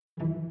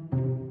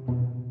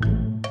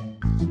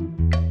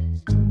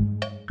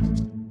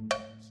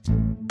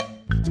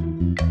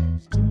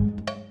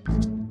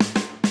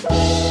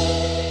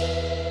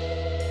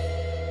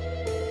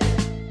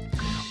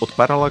Od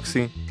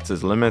paralaxy,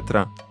 cez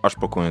Lemetra až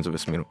po koniec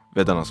vesmíru.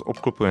 Veda nás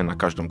obklopuje na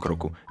každom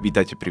kroku.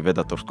 Vítajte pri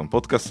vedatorskom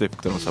podcaste, v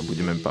ktorom sa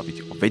budeme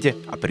baviť o vede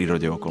a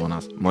prírode okolo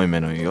nás. Moje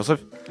meno je Jozef.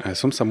 A ja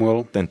som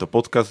Samuel. Tento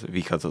podcast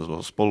vychádza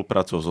zo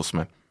spoluprácou so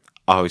SME.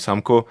 Ahoj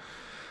Samko.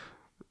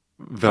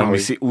 Veľmi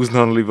si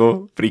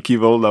uznanlivo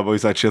prikývol na môj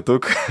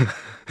začiatok,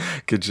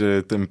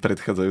 keďže ten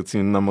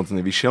predchádzajúci nám moc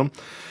nevyšiel.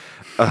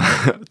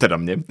 Teda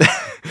mne.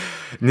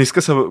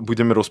 Dneska sa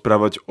budeme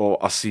rozprávať o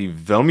asi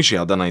veľmi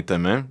žiadanej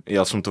téme.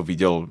 Ja som to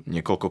videl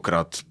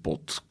niekoľkokrát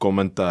pod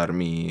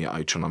komentármi,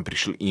 aj čo nám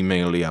prišli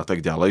e-maily a tak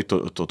ďalej.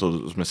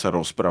 Toto sme sa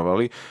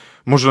rozprávali.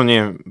 Možno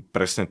nie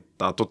presne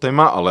táto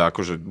téma, ale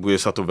akože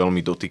bude sa to veľmi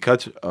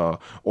dotýkať.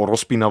 O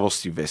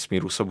rozpínavosti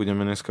vesmíru sa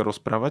budeme dneska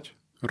rozprávať.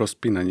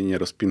 Rozpínanie,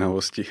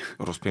 nerozpínavosti.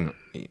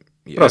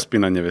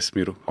 Rozpínanie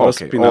vesmíru.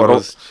 Okay.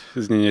 Rozpínavosť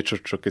znie niečo,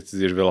 čo keď si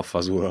zješ veľa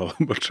fazúr,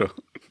 alebo čo.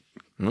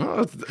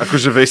 No,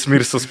 akože vesmír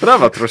sa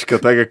správa troška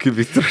tak, aký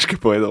by troška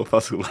povedal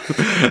fasul.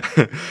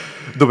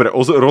 Dobre, o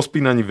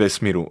rozpínaní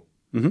vesmíru.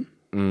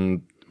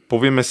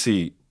 Povieme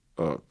si,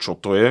 čo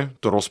to je,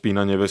 to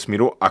rozpínanie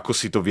vesmíru, ako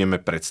si to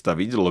vieme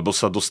predstaviť, lebo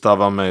sa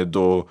dostávame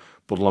do,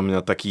 podľa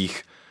mňa,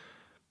 takých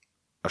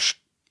až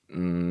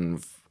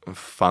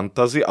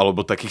fantasy,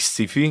 alebo takých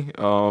sci-fi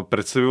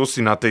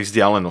predstavivosti na tej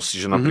vzdialenosti,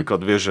 že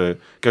napríklad vie, že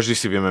každý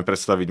si vieme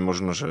predstaviť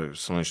možno, že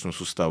slnečnú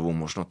sústavu,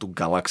 možno tú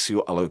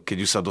galaxiu, ale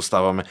keď už sa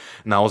dostávame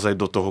naozaj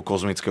do toho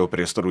kozmického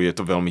priestoru, je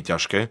to veľmi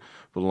ťažké,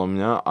 podľa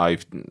mňa,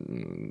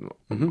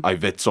 aj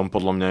vedcom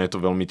podľa mňa je to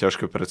veľmi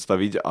ťažké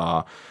predstaviť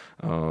a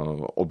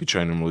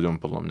obyčajným ľuďom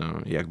podľa mňa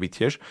jak by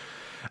tiež.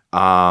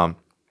 A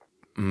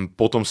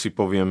potom si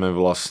povieme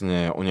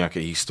vlastne o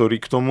nejakej histórii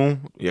k tomu,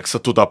 jak sa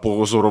to dá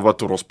pozorovať,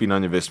 to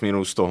rozpínanie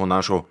vesmíru z toho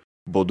nášho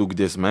bodu,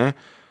 kde sme.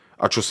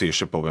 A čo si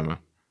ešte povieme?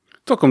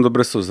 Celkom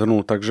dobre som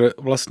zhrnul, takže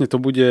vlastne to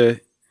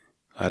bude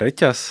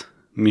reťaz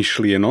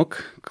myšlienok,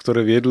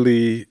 ktoré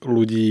viedli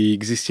ľudí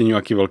k zisteniu,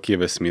 aký veľký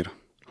je vesmír.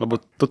 Lebo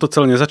toto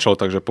celé nezačalo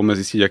tak, že poďme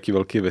zistiť, aký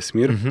veľký je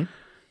vesmír.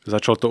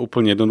 Začalo to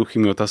úplne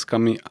jednoduchými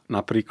otázkami,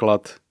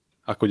 napríklad,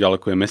 ako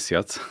ďaleko je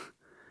mesiac.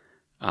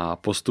 A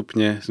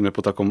postupne sme po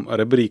takom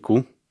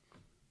rebríku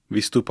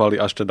vystúpali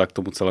až teda k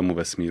tomu celému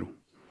vesmíru.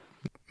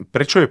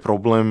 Prečo je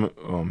problém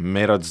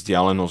merať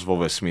vzdialenosť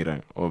vo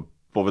vesmíre?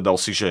 Povedal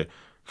si, že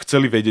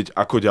chceli vedieť,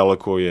 ako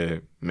ďaleko je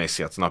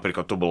mesiac.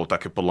 Napríklad to bolo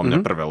také podľa mňa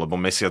prvé, lebo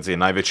mesiac je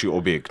najväčší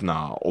objekt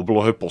na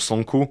oblohe po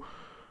slnku.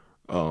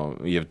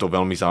 Je to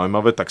veľmi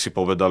zaujímavé, tak si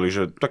povedali,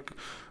 že tak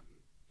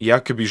ja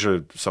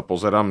kebyže sa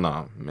pozerám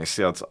na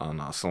mesiac a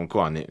na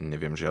slnko a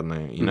neviem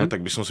žiadne iné,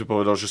 tak by som si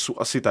povedal, že sú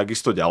asi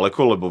takisto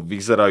ďaleko, lebo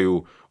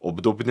vyzerajú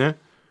obdobne.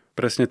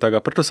 Presne tak. A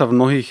preto sa v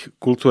mnohých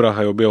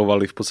kultúrach aj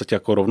objavovali v podstate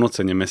ako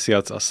rovnocenne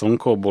mesiac a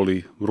slnko.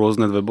 Boli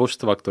rôzne dve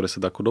božstva, ktoré sa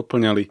tako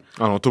doplňali.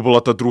 Áno, to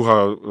bola tá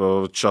druhá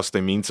časť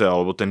tej mince,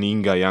 alebo ten yin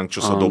a yang,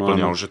 čo sa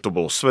doplňal, že to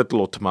bolo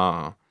svetlo,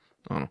 tma.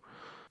 Áno.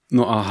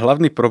 No a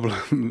hlavný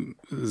problém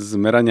s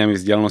meraniami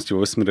vzdialenosti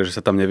vo vesmíre, že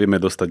sa tam nevieme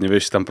dostať.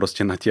 Nevieš tam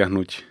proste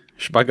natiahnuť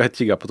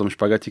špagatík a potom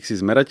špagatík si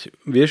zmerať.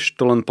 Vieš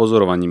to len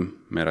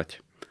pozorovaním merať.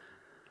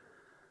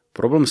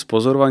 Problém s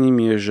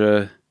pozorovaním je, že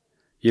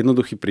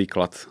jednoduchý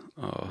príklad.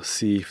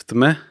 Si v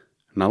tme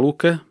na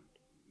lúke,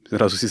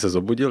 zrazu si sa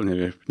zobudil,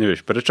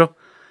 nevieš prečo,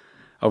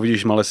 a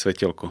uvidíš malé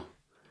svetielko.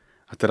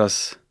 A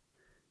teraz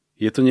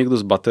je to niekto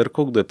s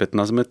baterkou, kto je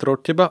 15 metrov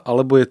od teba,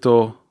 alebo je to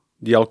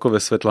diaľkové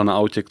svetla na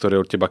aute, ktoré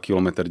je od teba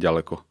kilometr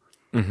ďaleko.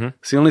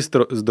 Silný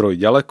zdroj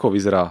ďaleko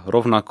vyzerá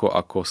rovnako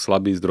ako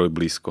slabý zdroj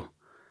blízko.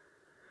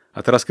 A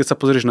teraz, keď sa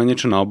pozrieš na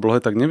niečo na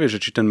oblohe, tak nevieš,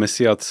 či ten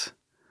mesiac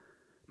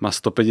má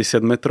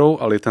 150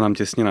 metrov, ale je to nám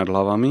tesne nad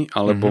hlavami,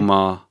 alebo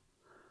má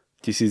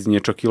 1000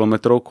 niečo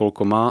kilometrov,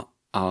 koľko má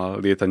a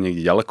lieta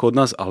niekde ďaleko od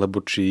nás, alebo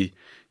či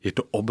je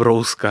to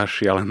obrovská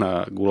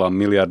šialená gula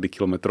miliardy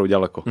kilometrov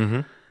ďaleko.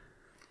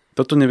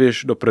 Toto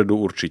nevieš dopredu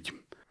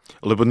určiť.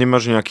 Lebo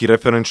nemáš nejaký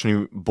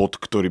referenčný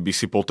bod, ktorý by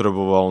si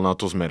potreboval na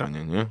to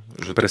zmeranie, nie?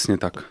 Že presne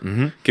tak.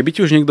 Keby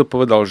ti už niekto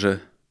povedal, že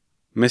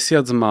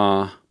mesiac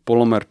má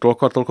polomer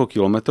toľko a toľko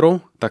kilometrov,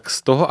 tak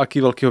z toho,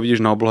 aký veľký ho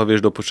vidíš na oblohe, vieš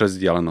dopočítať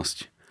vzdialenosť.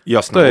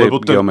 Jasné, to je lebo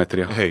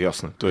geometria. Hej,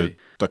 jasné. To je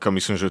taká,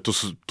 myslím, že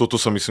toto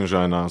sa myslím,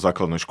 že aj na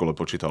základnej škole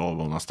počítalo,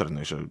 alebo na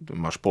strednej, že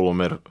máš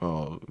polomer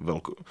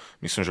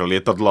myslím, že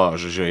lietadla,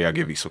 že jak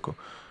je vysoko.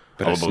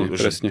 Presne, alebo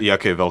presne. Že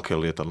jaké je veľké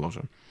lietadlo.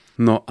 Že?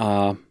 No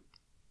a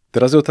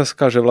teraz je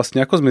otázka, že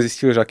vlastne ako sme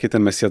zistili, že aký je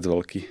ten mesiac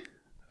veľký.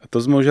 A to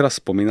sme už raz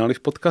spomínali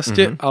v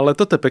podcaste, ale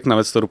toto je pekná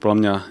vec, ktorú podľa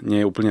mňa nie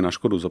je úplne na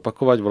škodu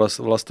zopakovať.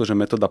 Volá to, že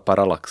metóda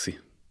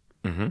paralaxy.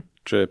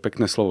 Čo je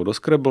pekné slovo do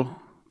Scrabble.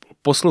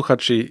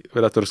 Posluchači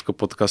vedatorského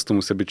podcastu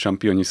musia byť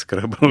šampióni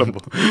Scrabble,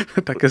 lebo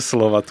také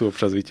slova tu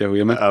občas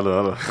vyťahujeme.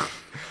 Áno.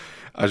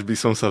 Až by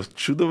som sa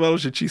čudoval,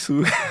 že či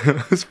sú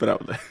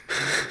správne.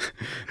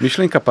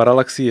 Myšlienka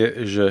paralaxie je,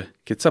 že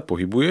keď sa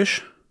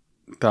pohybuješ,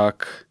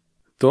 tak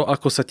to,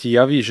 ako sa ti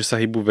javí, že sa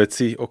hýbu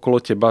veci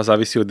okolo teba,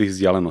 závisí od ich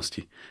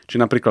vzdialenosti. Či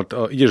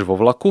napríklad ideš vo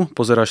vlaku,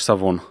 pozeráš sa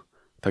von,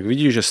 tak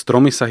vidíš, že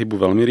stromy sa hýbu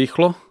veľmi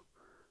rýchlo,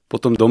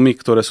 potom domy,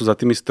 ktoré sú za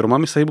tými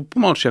stromami, sa hýbu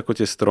pomalšie ako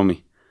tie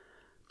stromy.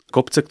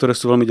 Kopce, ktoré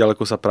sú veľmi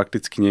ďaleko, sa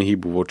prakticky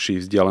nehýbu voči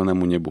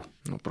vzdialenému nebu.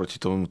 No proti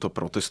tomu to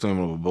protestujem,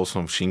 lebo bol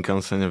som v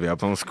Shinkansene v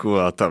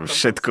Japonsku a tam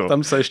všetko,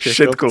 tam sa ešte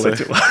všetko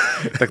letelo.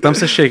 Tak tam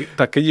sa ešte,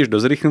 tak keď ideš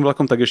do rýchlym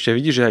vlakom, tak ešte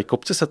vidíš, že aj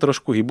kopce sa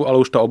trošku hýbu,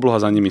 ale už tá obloha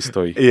za nimi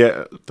stojí.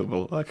 To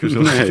bolo akože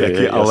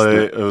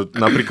ale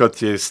napríklad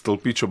tie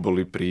stĺpy, čo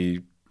boli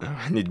pri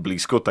hneď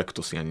blízko, tak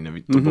to si ani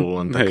nevidí. To bolo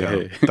len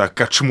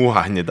taká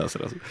čmuha hnedá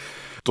zrazu.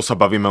 To sa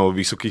bavíme o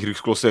vysokých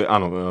rýchlostiach.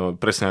 Áno,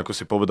 presne ako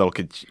si povedal,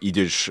 keď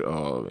ideš,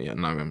 ja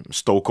neviem,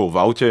 100 v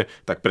aute,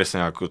 tak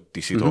presne ako ty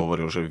si to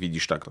hovoril, že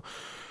vidíš takto.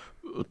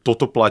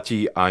 Toto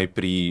platí aj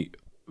pri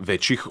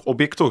väčších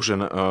objektoch,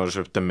 že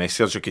ten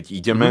mesiac, že keď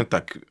ideme,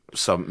 tak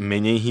sa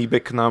menej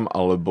hýbe k nám,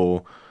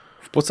 alebo...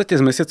 V podstate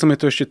s mesiacom je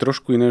to ešte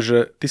trošku iné,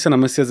 že ty sa na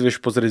mesiac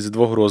vieš pozrieť z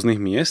dvoch rôznych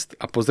miest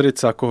a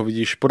pozrieť sa, ako ho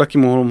vidíš, pod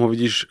akým uhlom ho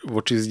vidíš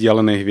voči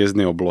vzdialenej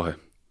hviezdnej oblohe.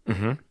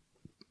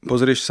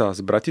 Pozrieš sa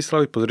z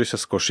Bratislavy, pozrieš sa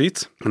z Košíc.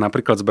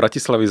 Napríklad z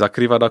Bratislavy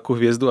zakrýva takú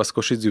hviezdu a z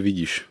Košíc ju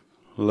vidíš.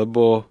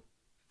 Lebo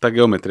tá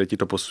geometria ti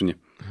to posunie.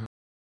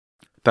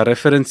 Tá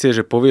referencia,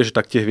 že povieš, že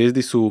tak tie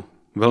hviezdy sú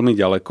veľmi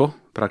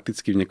ďaleko,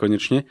 prakticky v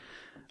nekonečne,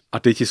 a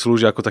tie ti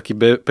slúžia ako taký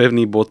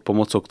pevný bod,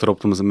 pomocou ktorou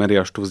potom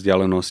zmeriaš tú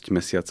vzdialenosť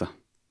mesiaca.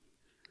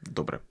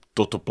 Dobre.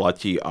 Toto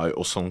platí aj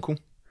o Slnku?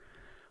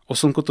 O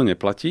Slnku to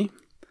neplatí.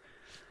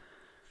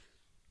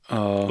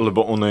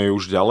 Lebo ono je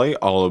už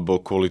ďalej, alebo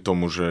kvôli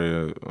tomu,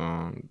 že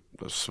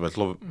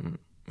svetlo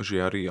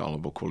žiari,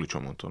 alebo kvôli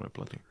čomu to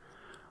neplatí?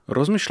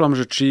 Rozmýšľam,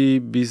 že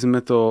či by sme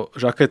to,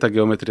 že aká je tá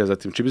geometria za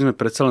tým, či by sme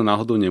predsa len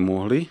náhodou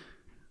nemohli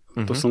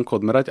to Slnko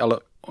odmerať,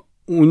 ale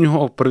u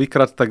neho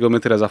prvýkrát tá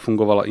geometria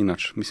zafungovala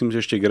inač. Myslím, že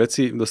ešte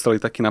Gréci dostali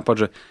taký nápad,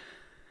 že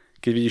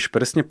keď vidíš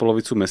presne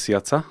polovicu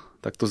mesiaca,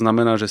 tak to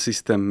znamená, že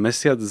systém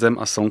mesiac, zem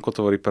a Slnko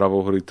tvorí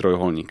pravohorý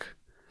trojuholník.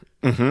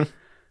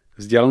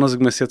 Vzdialenosť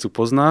k mesiacu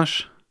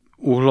poznáš,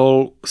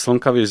 uhlov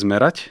Slnka vieš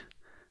zmerať,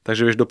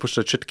 takže vieš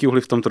dopočítať všetky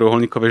uhly v tom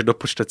trojuholníku, vieš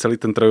dopočítať celý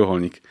ten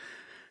trojuholník.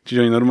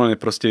 Čiže oni normálne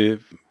proste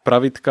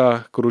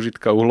pravitka,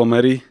 kružitka,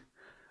 uhlomery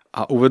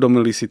a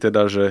uvedomili si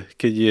teda, že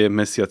keď je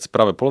mesiac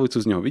práve polovicu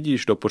z neho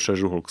vidíš,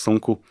 dopočítaš uhol k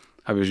Slnku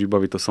a vieš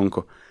vybaviť to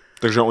Slnko.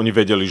 Takže oni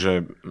vedeli,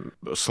 že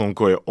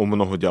Slnko je o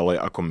mnoho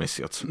ďalej ako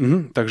mesiac.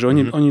 Takže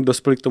oni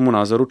dospeli k tomu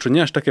názoru, čo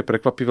nie až také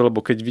prekvapivé,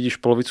 lebo keď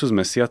vidíš polovicu z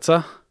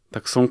mesiaca,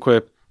 tak Slnko je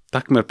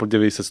takmer pod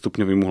 90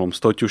 stupňovým uhlom.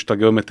 Stoť už tá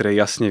geometria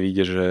jasne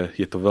vidie, že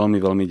je to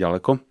veľmi, veľmi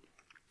ďaleko.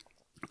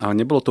 Ale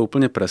nebolo to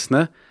úplne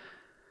presné.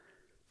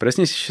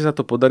 Presne si sa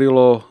to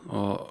podarilo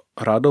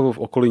rádovo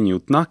v okolí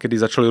Newtona, kedy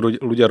začali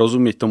ľudia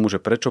rozumieť tomu,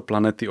 že prečo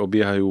planéty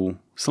obiehajú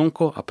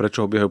Slnko a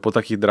prečo obiehajú po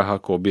takých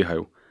drahách, ako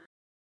obiehajú.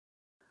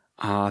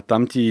 A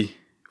tam ti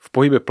v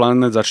pohybe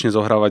planét začne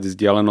zohrávať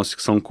vzdialenosť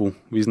k Slnku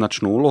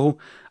význačnú úlohu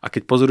a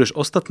keď pozoruješ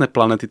ostatné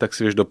planéty, tak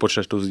si vieš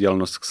dopočítať tú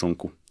vzdialenosť k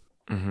Slnku.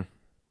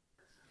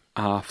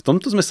 A v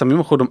tomto sme sa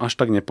mimochodom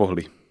až tak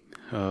nepohli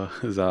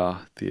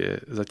za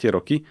tie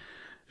roky.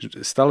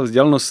 Stále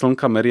vzdialenosť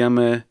Slnka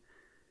meriame,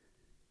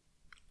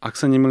 ak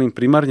sa nemýlim,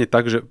 primárne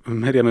tak, že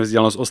meriame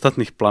vzdialenosť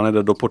ostatných planét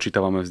a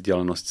dopočítavame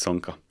vzdialenosť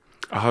Slnka.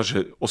 Aha,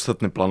 že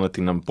ostatné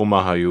planéty nám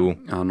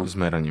pomáhajú s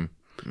meraním.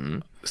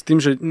 S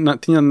tým, že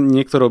ty na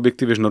niektoré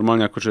objekty vieš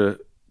normálne akože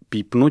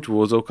pípnuť v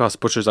úvodzovkách a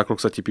spočítaš, za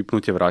koľko sa ti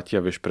pípnutie vráti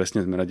a vieš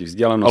presne zmerať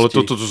vzdialenosti. Ale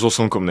toto so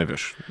Slnkom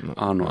nevieš.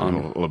 Áno.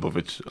 Lebo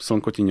veď...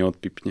 Slnko ti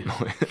neodpípne.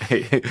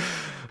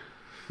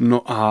 No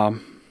a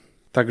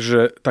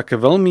takže také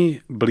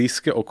veľmi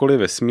blízke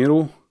okolie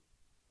vesmíru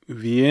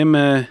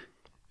vieme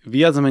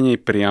viac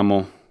menej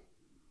priamo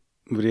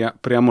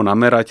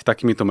namerať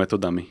takýmito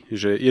metodami.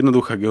 Že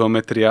jednoduchá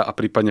geometria a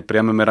prípadne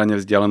priame meranie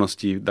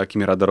vzdialenosti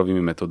takými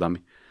radarovými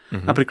metodami.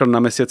 Napríklad na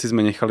mesiaci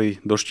sme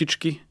nechali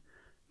doštičky,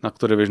 na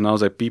ktoré vieš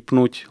naozaj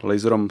pípnuť,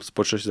 laserom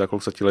spočítaš, za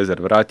koľko sa ti laser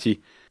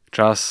vráti,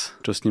 čas,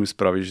 čo s ním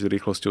spravíš s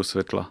rýchlosťou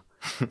svetla.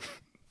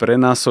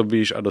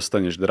 Prenásobíš a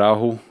dostaneš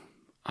dráhu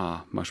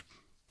a máš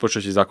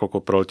počítaš, za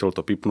koľko preletelo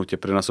to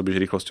pípnutie, prenásobíš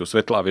rýchlosťou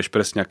svetla a vieš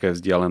presne, aká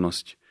je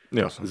vzdialenosť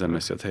za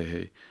mesiac.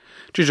 Hej.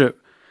 Čiže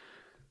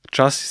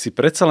čas si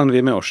predsa len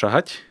vieme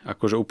ošahať,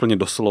 akože úplne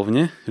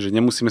doslovne, že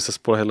nemusíme sa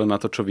spoliehať len na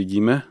to, čo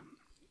vidíme.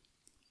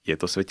 Je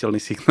to svetelný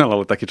signál,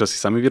 ale taký, čo si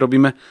sami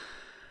vyrobíme.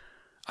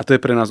 A to je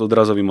pre nás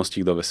odrazový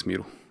mostík do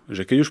vesmíru.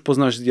 Že keď už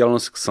poznáš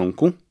vzdialenosť k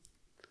Slnku,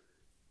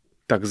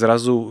 tak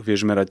zrazu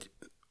vieš merať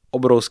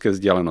obrovské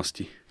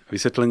vzdialenosti.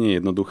 Vysvetlenie je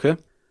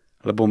jednoduché,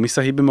 lebo my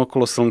sa hýbeme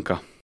okolo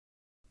Slnka.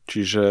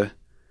 Čiže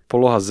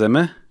poloha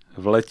Zeme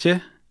v lete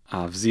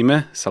a v zime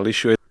sa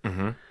lišuje.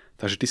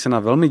 Takže ty sa na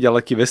veľmi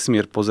ďaleký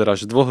vesmír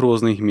pozeráš z dvoch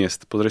rôznych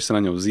miest. Pozrieš sa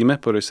na ňo v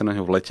zime, pozrieš sa na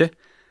ňo v lete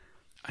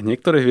a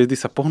niektoré hviezdy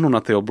sa pohnú na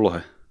tej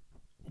oblohe.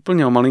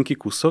 Úplne o malinký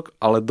kúsok,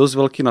 ale dosť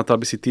veľký na to,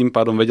 aby si tým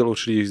pádom vedel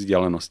určiť ich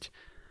vzdialenosť.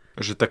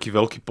 Že taký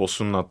veľký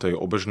posun na tej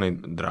obežnej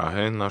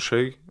dráhe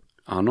našej,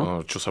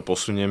 čo sa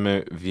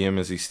posunieme,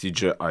 vieme zistiť,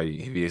 že aj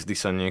hviezdy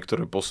sa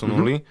niektoré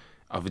posunuli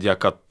a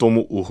vďaka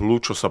tomu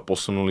uhlu, čo sa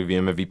posunuli,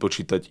 vieme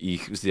vypočítať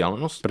ich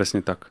vzdialenosť? Presne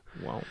tak.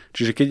 Wow.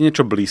 Čiže keď je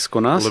niečo blízko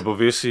nás... Lebo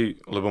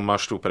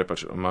máš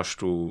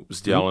tú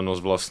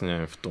vzdialenosť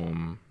vlastne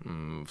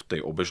v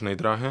tej obežnej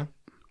dráhe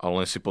a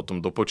len si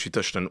potom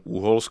dopočítaš ten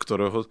úhol, z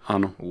ktorého...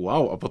 Áno.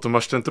 Wow, a potom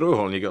máš ten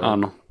trojuholník.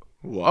 Áno.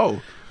 Wow.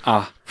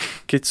 A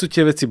keď sú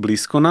tie veci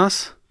blízko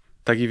nás,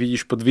 tak ich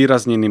vidíš pod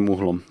výrazneným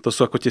uhlom. To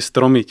sú ako tie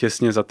stromy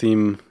tesne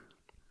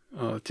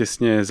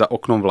za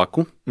oknom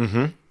vlaku.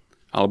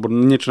 Alebo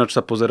niečo, na čo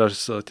sa pozeráš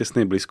z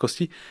tesnej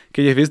blízkosti.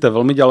 Keď je hviezda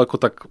veľmi ďaleko,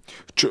 tak...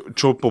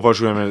 Čo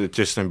považujeme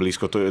tesne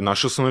blízko? To je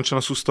naša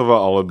slnečná sústava,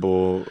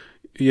 alebo...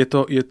 Je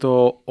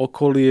to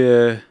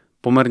okolie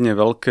pomerne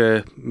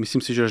veľké,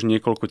 myslím si, že až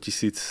niekoľko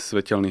tisíc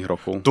svetelných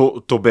rokov.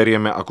 To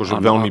berieme akože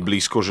veľmi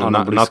blízko, že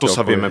na to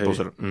sa vieme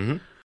pozerať.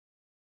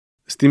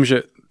 S tým,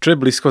 že čo je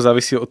blízko,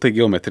 závisí od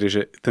tej geometrie,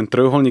 že ten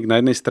trojuholník na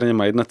jednej strane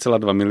má 1,2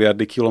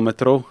 miliardy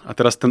kilometrov a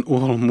teraz ten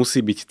uhol musí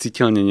byť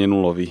citeľne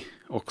nenulový,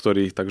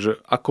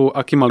 takže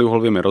aký malý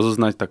uhol vieme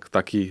rozoznať, tak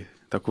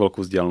takú veľkú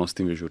vzdialenosť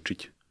tým vieš určiť.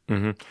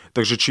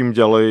 Takže čím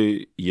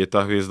ďalej je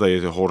tá hviezda,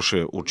 je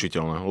horšie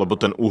určiteľné, lebo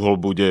ten uhol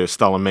bude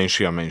stále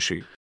menší a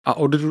menší. A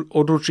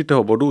od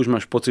určitého bodu už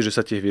máš pocit, že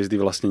sa tie hviezdy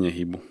vlastne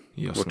nehýbu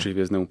voči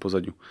hviezdnemu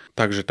pozadiu.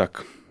 Takže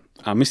tak.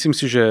 A myslím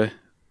si, že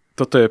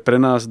toto je pre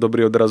nás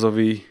dobrý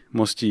odrazový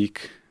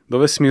mostík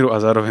do vesmíru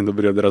a zároveň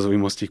dobrý odrazový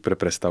mostík pre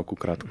prestávku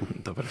krátku.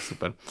 Dobre,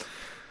 super.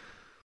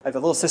 I have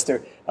a little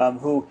sister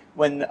who,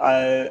 when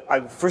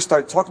I first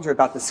started talking to her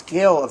about the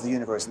scale of the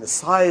universe and the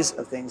size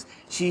of things,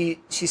 she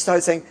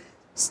started saying,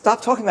 "Stop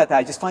talking about that.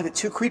 I just find it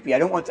too creepy.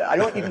 I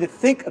don't even to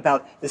think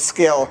about the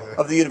scale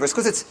of the universe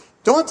because it's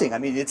daunting. I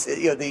mean, it's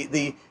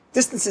the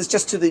distances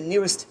just to the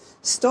nearest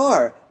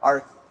star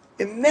are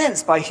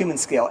immense by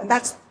human scale, and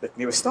that's the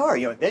nearest star.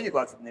 Then you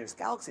go out to the nearest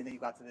galaxy, and then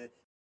you go out to the..."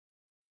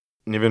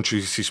 Neviem, či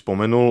si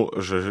spomenul,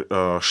 že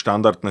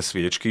štandardné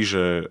sviečky,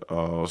 že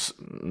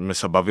sme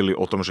sa bavili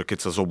o tom, že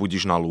keď sa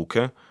zobudíš na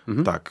lúke,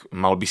 tak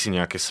mal by si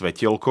nejaké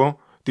svetielko.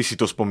 Ty si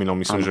to spomínal,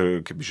 myslím, že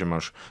kebyže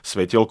máš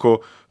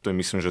svetielko, to je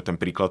myslím, že ten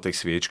príklad tej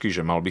sviečky,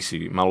 že mal by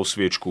si malú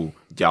sviečku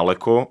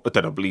ďaleko,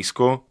 teda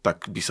blízko,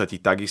 tak by sa ti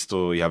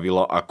takisto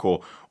javila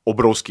ako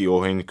obrovský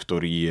oheň,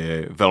 ktorý je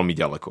veľmi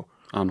ďaleko.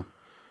 Áno.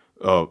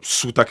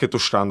 Sú takéto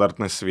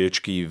štandardné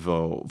sviečky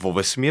vo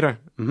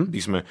vesmíre?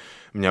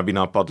 Mňa by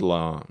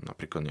napadla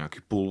napríklad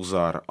nejaký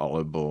pulzár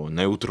alebo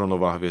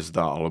neutronová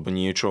hviezda alebo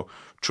niečo,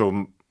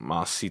 čo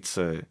má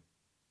síce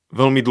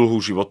veľmi dlhú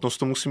životnosť,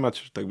 to musí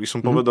mať. Tak by som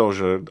povedal,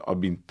 že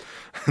aby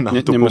nám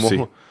to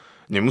pomohlo.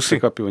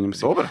 Nemusí? Nemusí.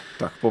 Dobre,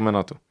 tak poďme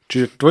na to.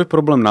 Čiže tvoj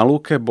problém na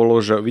lúke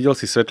bolo, že videl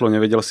si svetlo,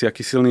 nevedel si,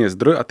 aký silný je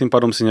zdroj a tým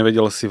pádom si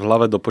nevedel si v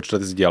hlave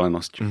dopočítať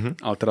vzdialenosť.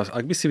 Ale teraz,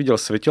 ak by si videl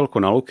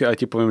svetielko na lúke a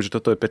ti poviem, že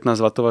toto je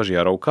 15W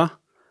žiarovka,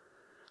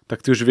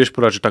 tak ty už vieš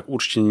povedať, že tak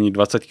určite nie je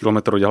 20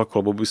 km ďaleko,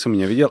 lebo by som ju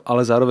nevidel,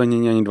 ale zároveň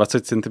nie je ani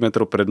 20 cm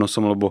pred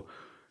nosom, lebo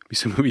by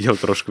som ju videl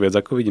trošku viac,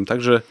 ako vidím.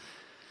 Takže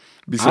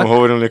by som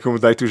hovoril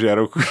niekomu, daj tú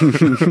žiarovku.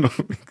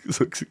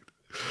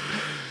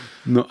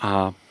 No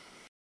a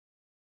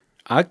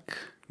ak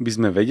by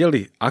sme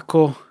vedeli,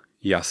 ako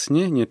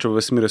jasne niečo v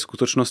vesmíre v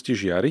skutočnosti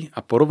žiari a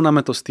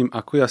porovnáme to s tým,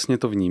 ako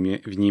jasne to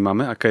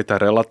vnímame, aká je tá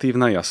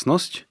relatívna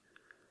jasnosť,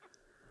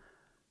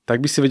 tak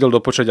by si vedel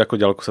dopočať, ako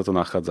ďaleko sa to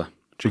nachádza.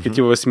 Čiže keď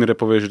ti vo vesmíre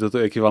povie, že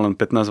toto je ekvivalent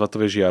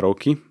 15W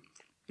žiarovky.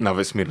 Na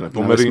vesmírne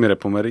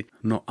pomery.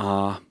 No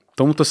a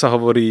tomuto sa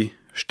hovorí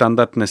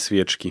štandardné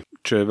sviečky,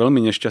 čo je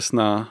veľmi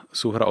nešťastná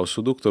súhra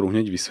osudu, ktorú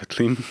hneď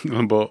vysvetlím,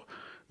 lebo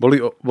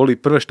boli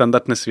prvé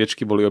štandardné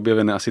sviečky boli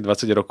objavené asi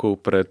 20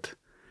 rokov pred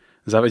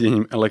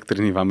zavedením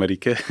elektriny v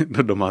Amerike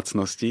do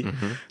domácnosti.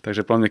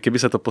 Takže pláne,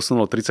 keby sa to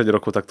posunulo 30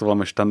 rokov, tak to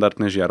voláme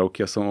štandardné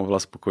žiarovky a som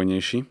oveľa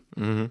spokojnejší.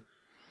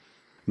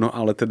 No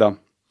ale teda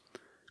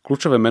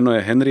kľúčové meno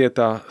je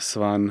Henrietta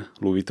Swan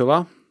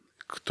Leavitová,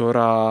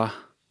 ktorá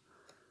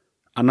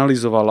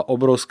analyzovala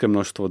obrovské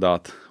množstvo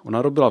dát. Ona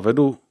robila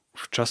vedu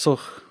v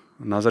časoch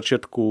na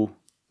začiatku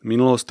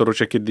minulého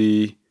storočia,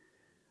 kedy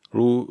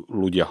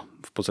ľudia,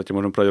 v podstate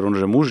môžem povedať rovno,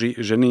 že muži,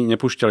 ženy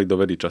nepúšťali do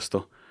vedy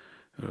často.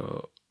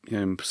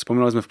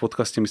 Spomínali sme v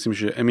podcaste, myslím,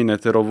 že Emi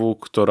Netterovú,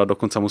 ktorá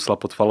dokonca musela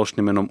pod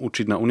falošným menom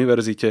učiť na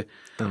univerzite.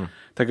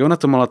 Tak ona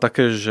to mala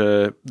také,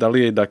 že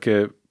dali jej také,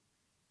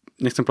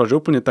 nechcem povedať, že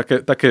úplne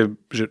také,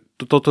 že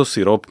toto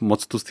si rob,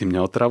 moc tu s tým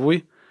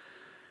neotravuj.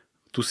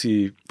 Tu si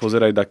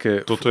pozeraj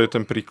také... Toto je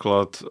ten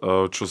príklad,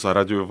 čo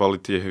zaraďovali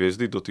tie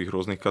hviezdy do tých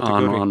rôznych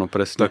kategórií. Áno,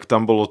 presne. Tak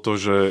tam bolo to,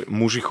 že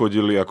muži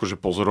chodili akože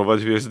pozorovať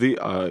hviezdy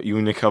a ju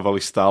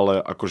nechávali stále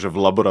akože v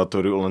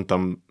laboratóriu, len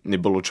tam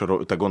nebolo čo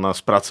robiť. Tak ona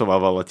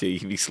spracovávala tie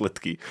ich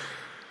výsledky.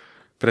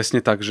 Presne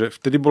tak, že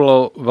vtedy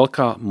bola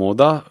veľká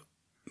móda,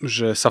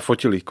 že sa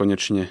fotili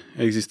konečne.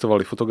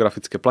 Existovali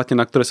fotografické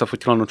platne, na ktoré sa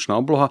fotila nočná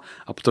obloha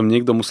a potom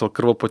niekto musel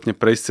krvopotne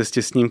prejsť cez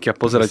tie snímky a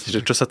pozerať, že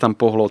čo sa tam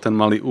pohlo, ten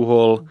malý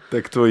uhol.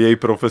 Tak to jej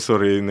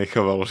profesor jej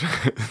nechával, že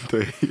to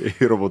je jej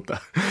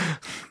robota.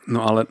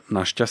 No ale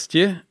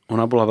našťastie,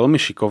 ona bola veľmi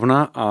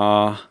šikovná a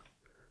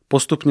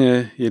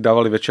postupne jej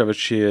dávali väčšie a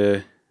väčšie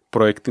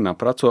projekty na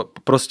prácu a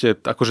proste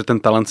akože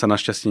ten talent sa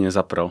našťastie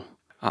nezaprel.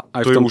 A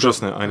aj to je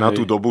úžasné, aj na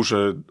tú dobu,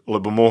 že,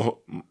 lebo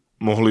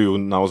mohli ju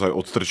naozaj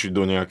odstrčiť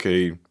do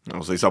nejakej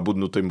naozaj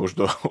zabudnutej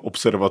možno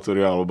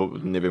observatória alebo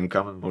neviem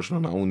kam,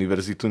 možno na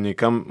univerzitu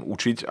niekam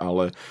učiť,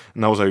 ale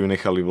naozaj ju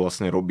nechali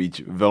vlastne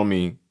robiť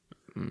veľmi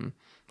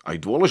aj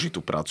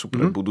dôležitú prácu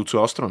pre budúcu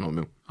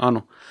astronómiu.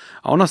 Áno.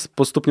 A ona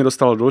postupne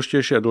dostala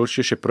dôležitejšie a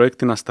dôležitejšie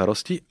projekty na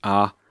starosti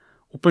a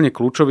úplne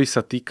kľúčový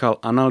sa týkal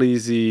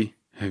analýzy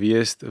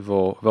hviezd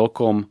vo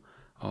veľkom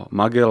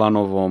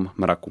Magellanovom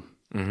mraku.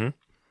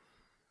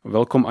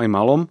 Veľkom aj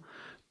malom.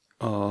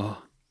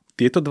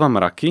 Tieto dva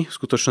mraky, v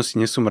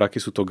skutočnosti nie sú mraky,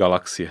 sú to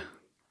galaxie.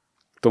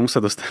 K tomu sa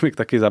dostaneme k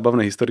takej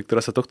zábavnej histórii,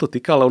 ktorá sa tohto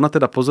týka, ale ona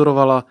teda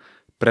pozorovala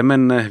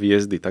premenné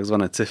hviezdy, tzv.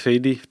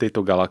 Cefeidy v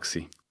tejto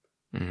galaxii.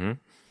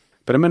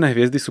 Premenné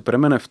hviezdy sú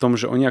premenné v tom,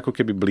 že oni ako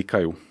keby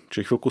blikajú.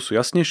 Čiže chvíľku sú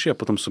jasnejšie a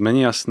potom sú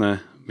menej jasné,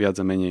 viac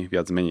a menej,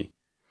 viac menej.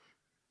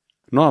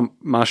 No a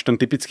máš ten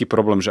typický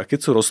problém, že keď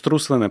sú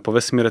roztrúslené po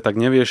vesmíre, tak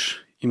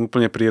nevieš im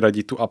úplne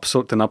priradiť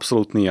ten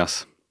absolútny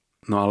jas.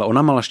 No ale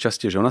ona mala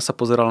šťastie, že ona sa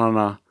pozerala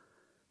na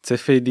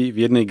Cefeidy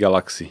v jednej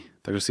galaxii.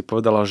 Takže si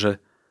povedala,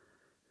 že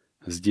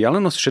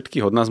vzdialenosť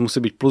všetkých od nás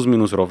musí byť plus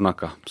minus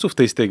rovnaká. Sú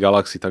v tej istej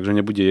galaxii, takže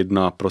nebude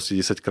jedna proste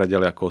 10 krát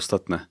ďalej ako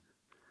ostatné.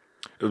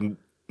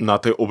 Na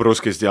tej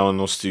obrovskej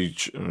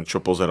vzdialenosti, čo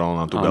pozeral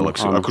na tú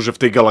galaxiu. Áno. Akože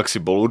v tej galaxii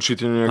bol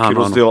určite nejaký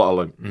rozdiel,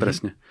 ale...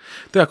 Presne.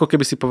 To je ako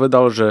keby si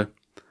povedal, že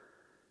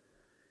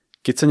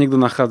keď sa niekto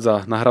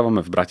nachádza,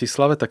 nahrávame v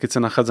Bratislave, tak keď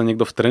sa nachádza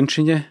niekto v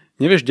Trenčine,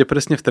 nevieš, kde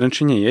presne v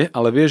Trenčine je,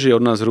 ale vieš, že je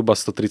od nás zhruba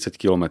 130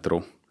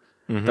 km.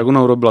 Tak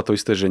ona urobila to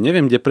isté, že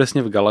neviem, kde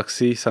presne v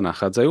galaxii sa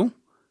nachádzajú,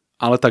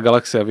 ale tá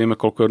galaxia vieme,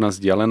 koľko je od nás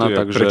vzdialená.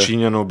 Takže... Pre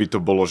Číňanov by to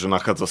bolo, že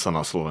nachádza sa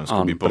na Slovensku.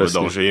 By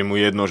povedal, presne. Že je mu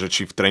jedno, že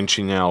či v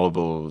Trenčine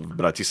alebo v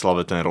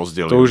Bratislave ten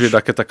rozdiel. To už je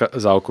taká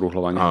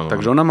zaokrúhľovanie. Áno.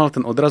 Takže ona mala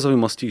ten odrazový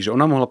mostík, že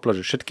ona mohla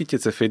povedať, že všetky tie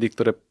cefeidy,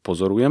 ktoré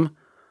pozorujem,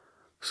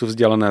 sú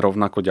vzdialené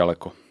rovnako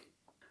ďaleko.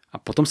 A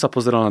potom sa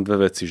pozerala na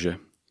dve veci, že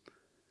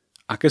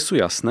aké sú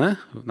jasné,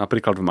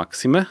 napríklad v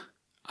maxime,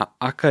 a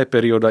aká je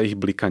perióda ich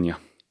blikania.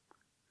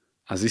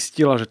 A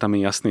zistila, že tam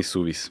je jasný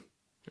súvis.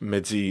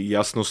 Medzi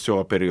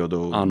jasnosťou a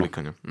periódou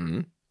blikania.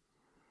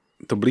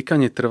 To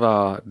blikanie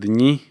trvá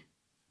dni,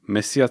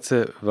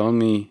 mesiace,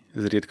 veľmi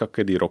zriedka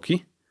kedy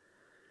roky,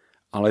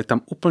 ale je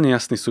tam úplne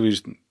jasný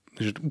súvis,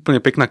 že úplne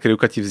pekná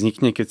krivka ti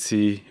vznikne, keď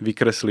si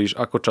vykreslíš,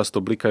 ako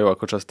často blikajú,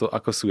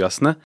 ako sú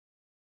jasné.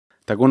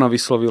 Tak ona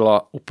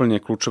vyslovila úplne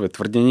kľúčové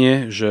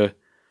tvrdenie, že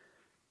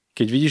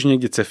keď vidíš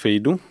niekde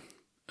cefeidu,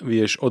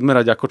 vieš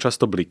odmerať, ako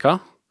často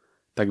blika,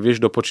 tak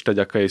vieš dopočítať,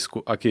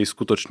 aký je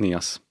skutočný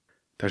jas.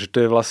 Takže to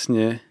je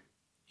vlastne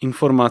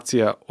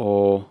informácia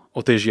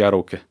o tej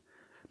žiarovke.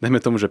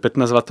 Dajme tomu, že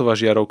 15W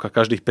žiarovka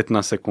každých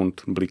 15 sekúnd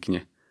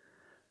blikne.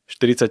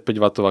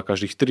 45W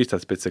každých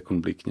 45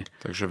 sekúnd blikne.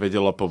 Takže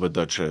vedela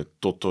povedať, že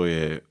toto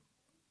je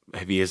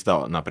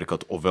hviezda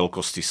napríklad o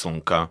veľkosti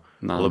Slnka,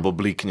 lebo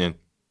blikne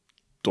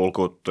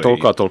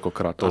toľko a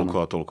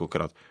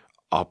toľkokrát.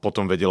 A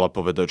potom vedela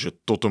povedať, že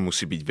toto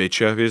musí byť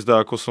väčšia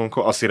hviezda ako Slnko.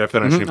 Asi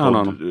referenčný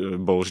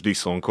bol vždy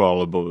Slnko,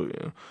 alebo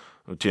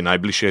tie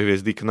najbližšie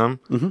hviezdy k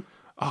nám.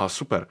 Aha,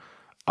 super.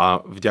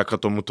 A vďaka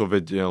tomu to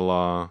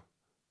vedela...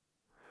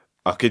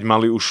 A keď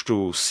mali už tú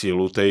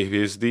silu tej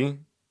hviezdy,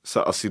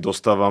 sa asi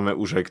dostávame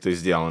už aj k tej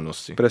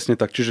vzdialenosti. Presne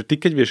tak. Čiže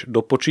ty keď vieš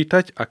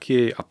dopočítať, aký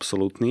je jej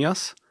absolútny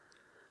jas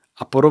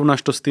a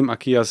porovnáš to s tým,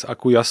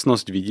 akú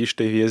jasnosť vidíš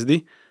tej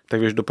hviezdy,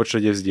 tak vieš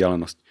dopočítať jej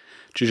vzdialenosť.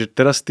 Čiže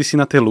teraz ty si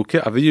na tej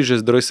luke a vidíš, že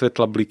zdroj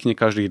svetla blikne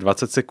každých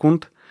 20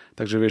 sekúnd,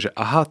 takže vieš, že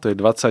aha, to je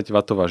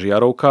 20W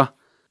žiarovka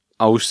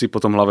a už si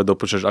potom v hlave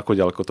dopočítaš, ako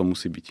ďaleko to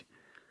musí byť.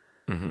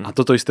 A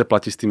toto isté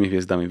platí s tými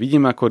hviezdami.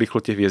 Vidíme, ako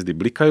rýchlo tie hviezdy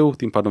blikajú,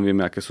 tým pádom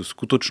vieme, aké sú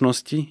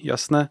skutočnosti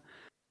jasné.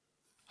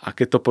 A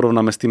keď to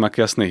porovnáme s tým,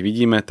 aké jasné ich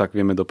vidíme, tak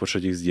vieme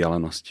dopočítať ich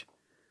vzdialenosť.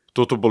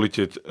 Toto boli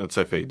tie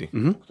cefeidy.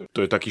 To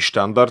je taký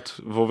štandard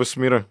vo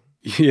vesmíre?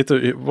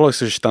 Bolo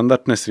sa, že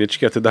štandardné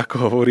sviečky, a teda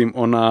ako hovorím,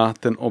 ona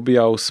ten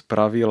objav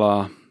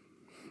spravila,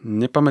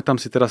 nepamätám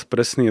si teraz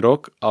presný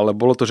rok, ale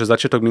bolo to, že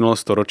začiatok minulého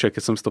storočia,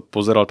 keď som si to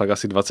pozeral, tak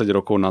asi 20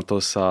 rokov na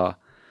to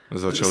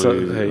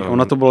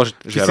ona to bola, že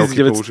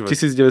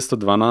 1912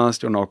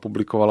 ona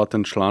opublikovala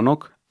ten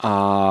článok a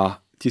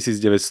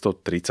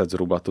 1930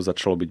 zhruba to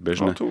začalo byť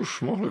bežné. No to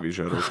už mohli byť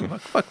žiarovky.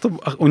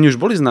 Oni už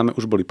boli známe,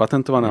 už boli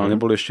patentované, ale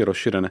neboli ešte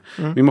rozšírené.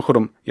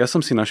 Mimochodom, ja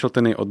som si našiel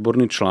ten jej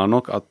odborný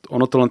článok a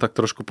ono to len tak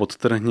trošku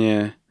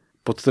podtrhne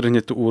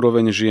tú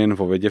úroveň žien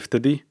vo vede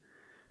vtedy,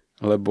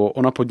 lebo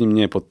ona pod ním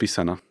nie je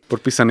podpísaná.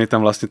 Podpísaný je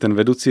tam vlastne ten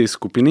vedúci jej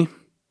skupiny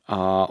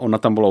a ona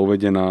tam bola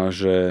uvedená,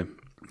 že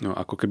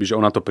ako keby, že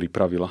ona to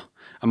pripravila.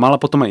 A mala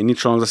potom aj iný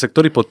článok zase,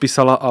 ktorý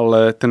podpísala,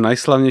 ale ten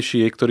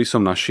najslavnejší jej, ktorý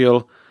som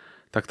našiel,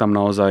 tak tam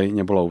naozaj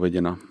nebola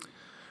uvedená.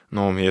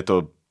 No, je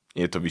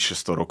to vyše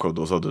 100 rokov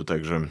dozadu,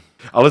 takže...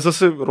 Ale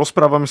zase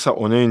rozprávame sa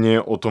o nej, nie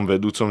o tom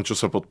vedúcom, čo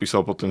sa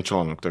podpísal pod ten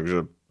článok,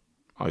 takže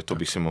aj to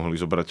by si mohli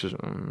zobrať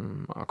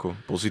ako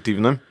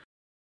pozitívne.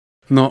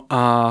 No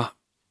a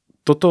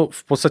toto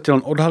v podstate len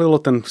odhalilo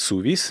ten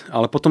súvis,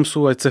 ale potom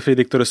sú aj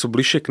cefeidy, ktoré sú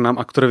bližšie k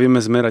nám a ktoré vieme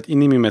zmerať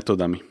inými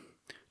metodami.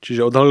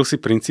 Čiže odhalil si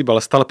princíp,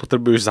 ale stále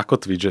potrebuješ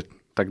zakotviť, že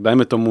tak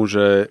dajme tomu,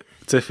 že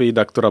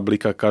cefeida, ktorá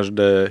bliká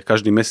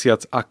každý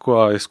mesiac,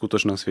 ako je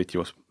skutočná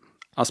svietivosť.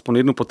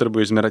 Aspoň jednu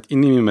potrebuješ zmerať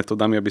inými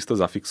metodami, aby si to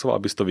zafixoval,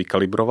 aby si to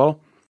vykalibroval.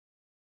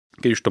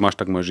 Keď už to máš,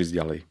 tak môžeš ísť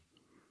ďalej.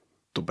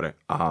 Dobre,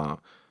 a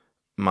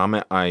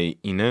máme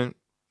aj iné,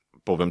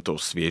 poviem to,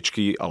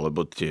 sviečky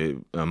alebo tie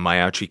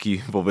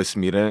majáčiky vo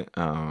vesmíre,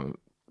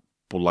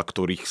 podľa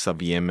ktorých sa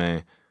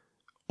vieme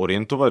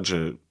orientovať, že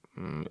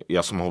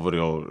ja som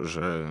hovoril,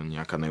 že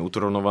nejaká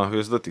neutrónová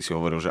hviezda, ty si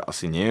hovoril, že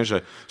asi nie,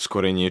 že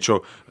skôr je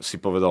niečo, si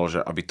povedal, že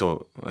aby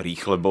to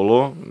rýchle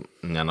bolo,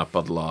 mňa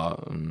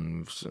napadla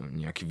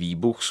nejaký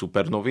výbuch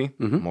supernovy,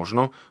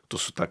 možno, to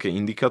sú také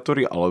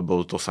indikátory,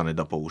 alebo to sa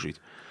nedá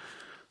použiť.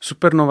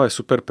 Supernova je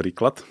super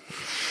príklad,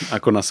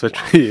 ako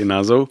nasvedčuje jej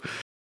názov,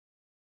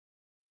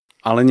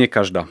 ale nie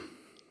každá.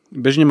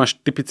 Bežne máš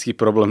typický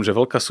problém, že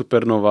veľká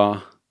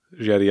supernova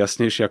žiari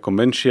jasnejšia ako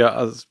menšia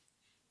a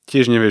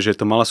tiež nevieš, že je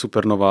to malá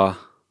supernova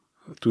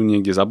tu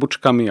niekde za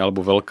bučkami alebo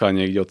veľká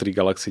niekde o 3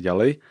 galaxie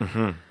ďalej.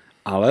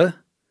 Ale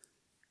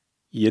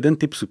jeden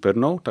typ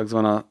supernov,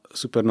 takzvaná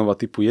supernova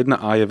typu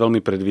 1A, je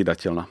veľmi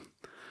predvídateľná.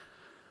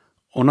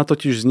 Ona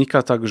totiž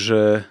vzniká tak,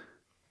 že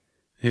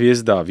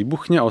hviezda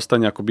vybuchne a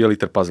ostane ako biely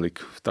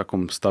trpazlík. V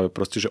takom stave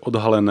proste, že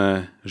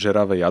odhalené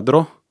žeravé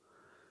jadro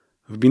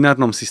v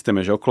binárnom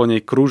systéme, že okolo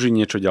nej krúži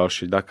niečo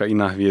ďalšie, taká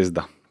iná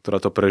hviezda,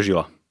 ktorá to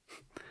prežila.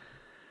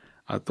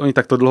 A oni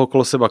takto dlho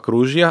okolo seba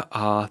krúžia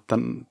a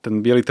ten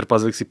biely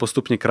trpazlík si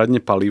postupne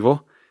kradne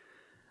palivo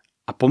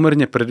a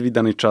pomerne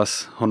predvídaný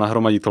čas ho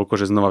nahromadí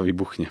toľko, že znova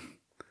vybuchne.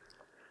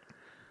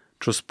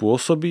 Čo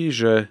spôsobí,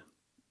 že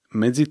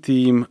medzi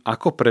tým,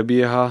 ako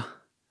prebieha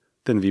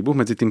ten výbuch,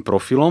 medzi tým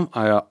profilom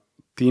a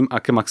tým,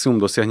 aké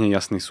maximum dosiahne,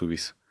 jasný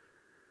súvis.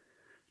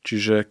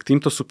 Čiže k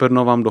týmto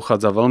supernovám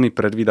dochádza veľmi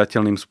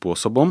predvídateľným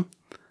spôsobom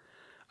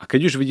a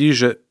keď už vidíš,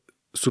 že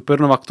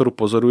supernova, ktorú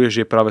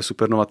pozoruješ, je práve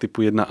supernova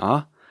typu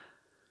 1A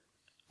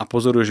a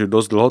pozoruješ ju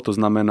dosť dlho, to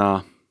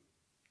znamená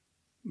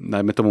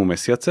najmä tomu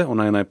mesiace,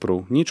 ona je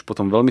najprv nič,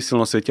 potom veľmi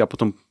silno svieti a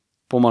potom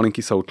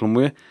pomalinky sa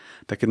utlmuje,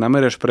 tak keď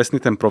nameriaš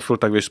presný ten profil,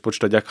 tak vieš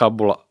spočítať,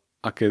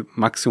 aké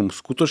maximum v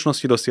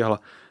skutočnosti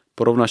dosiahla,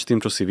 porovnáš s tým,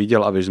 čo si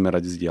videl a vieš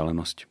zmerať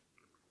vzdialenosť.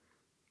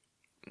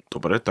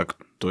 Dobre, tak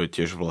to je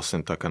tiež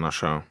vlastne taká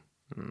naša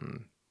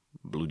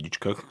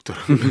bludička,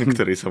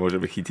 ktorej sa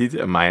môžeme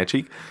chytiť,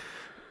 majačík.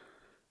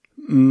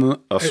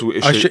 A sú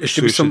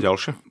ešte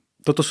ďalšie?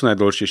 Toto sú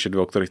najdôležitejšie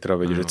dve, o ktorých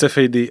treba vedieť. Že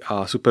cefeidy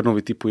a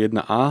supernovy typu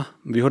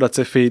 1A. Výhoda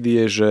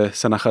cefeidy je, že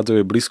sa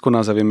nachádzajú blízko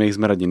nás a vieme ich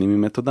zmerať inými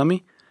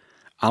metodami,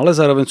 ale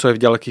zároveň sú aj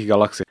v ďalekých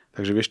galaxiách.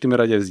 Takže vieš ty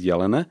merať aj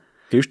vzdialené.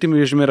 Keď už ty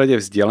vieš merať aj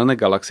vzdialené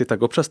galaxie,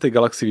 tak občas tej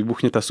galaxii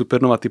vybuchne tá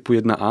supernova typu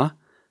 1A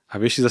a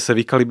vieš si zase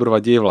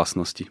vykalibrovať jej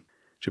vlastnosti.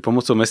 Čiže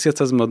pomocou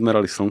mesiaca sme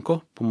odmerali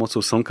Slnko,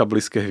 pomocou Slnka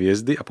blízke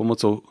hviezdy a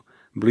pomocou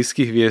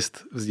blízkych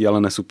hviezd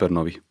vzdialené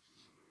supernovy.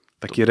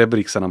 Taký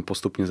rebrík sa nám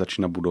postupne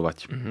začína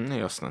budovať.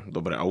 Jasné,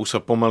 dobre. A už sa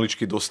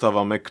pomaličky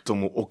dostávame k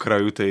tomu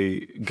okraju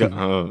tej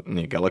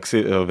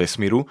galaxie,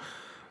 vesmíru.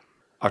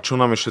 A čo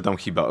nám ešte tam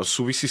chýba?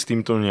 Súvisí s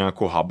týmto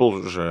nejako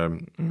Hubble,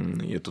 že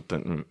je to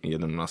ten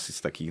jeden asi z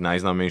takých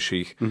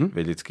najznámejších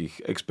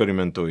vedeckých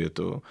experimentov, je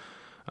to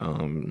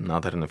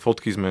nádherné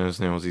fotky sme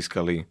z neho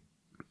získali.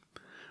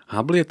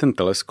 Hubble je ten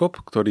teleskop,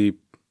 ktorý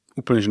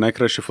úplne že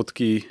najkrajšie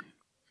fotky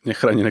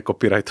nechránené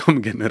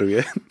copyrightom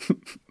generuje,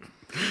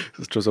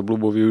 čo za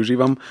blúbo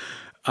využívam.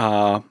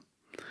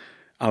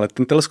 Ale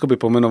ten teleskop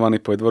je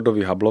pomenovaný po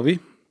Edwardovi Hubbleovi,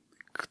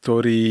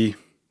 ktorý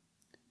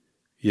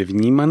je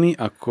vnímaný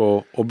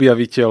ako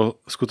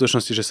objaviteľ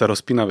skutočnosti, že sa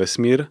rozpína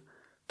vesmír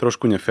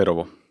trošku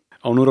neférovo.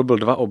 A on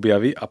urobil 2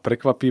 objavy a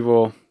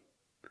prekvapivo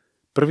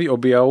prvý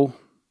objav...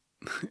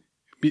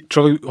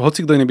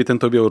 Hoci kto iný by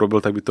tento objav urobil,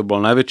 tak by to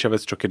bola najväčšia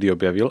vec, čo kedy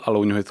objavil, ale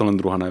u neho je to len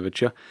druhá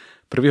najväčšia.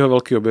 Prvýho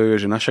veľký objav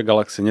je, že naša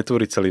galaxia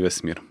netvorí celý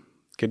vesmír.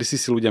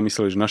 Kedysi si ľudia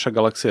mysleli, že naša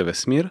galaxia je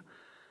vesmír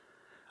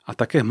a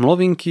také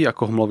hmlovinky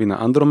ako hmlovina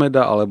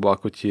Andromeda alebo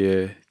ako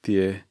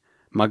tie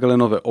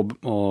Magellanové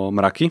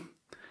mraky,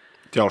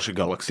 ďalšie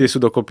galaxie. Tie sú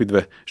dokopy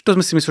 2. Že to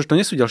sme si mysleli, že to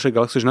nie sú ďalšie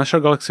galaxie, že naša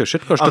galaxia je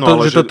všetko.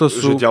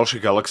 Že ďalšie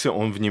galaxie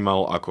on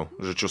vnímal ako?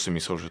 Že čo si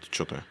myslel, že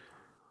čo to je?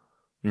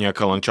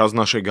 Nejaká len časť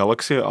našej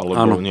galaxie? Alebo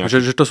áno,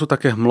 že to sú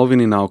také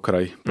hmloviny na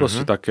okraji.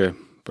 Proste také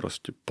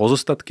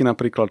pozostatky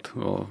napríklad.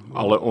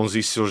 Ale on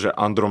zistil, že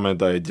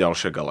Andromeda je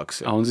ďalšia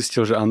galaxia. A on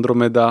zistil, že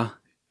Andromeda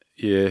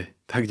je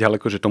tak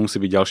ďaleko, že to musí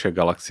byť ďalšia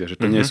galaxia. Že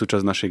to nie je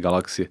súčasť našej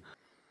galaxie.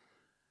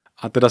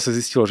 A teda sa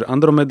zistilo, že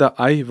Andromeda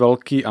aj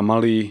veľký a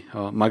malý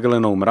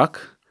Magellanov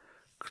mrak,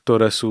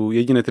 ktoré sú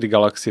jediné 3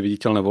 galaxie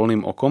viditeľné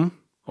voľným okom,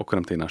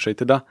 okrem tej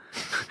našej teda,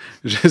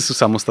 že sú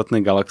samostatné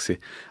galaxie.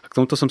 A k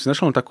tomuto som si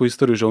našiel takú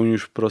históriu, že oni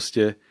už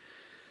proste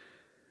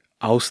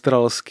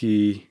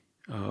austrálski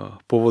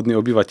pôvodní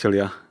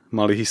obyvatelia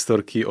mali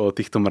historky o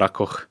týchto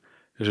mrakoch,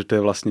 že to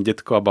je vlastne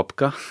detko a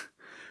babka,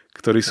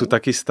 ktorí sú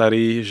takí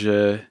starí,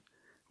 že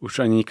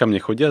už ani nikam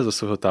nechodia zo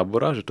svojho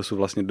tábora, že to sú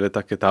vlastne 2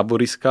 také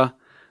táboriska,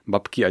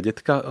 babky a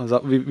detka,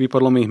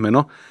 vypadlo mi ich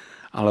meno,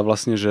 ale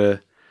vlastne, že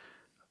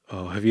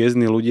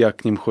hviezdni ľudia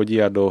k ním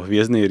chodia do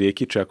hviezdnej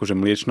rieky, čo je akože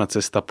mliečna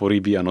cesta po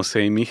ryby a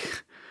nosia im ich.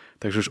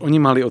 Takže už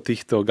oni mali o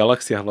týchto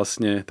galaxiách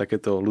vlastne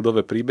takéto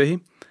ľudové príbehy.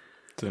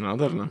 To je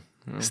nádherné.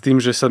 S tým,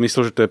 že sa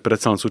myslel, že to je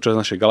predsa len súčasť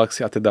našej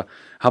galaxie a teda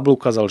Hubble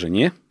ukázal, že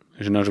nie,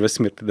 že náš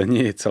vesmír teda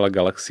nie je celá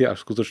galaxia a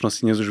v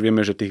skutočnosti dnes už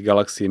vieme, že tých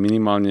galaxií je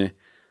minimálne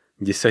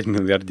 10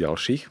 miliard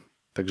ďalších,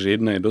 takže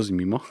jedna je dosť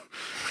mimo.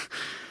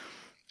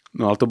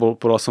 No ale to bol,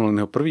 povedal som,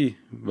 len jeho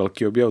prvý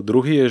veľký objav.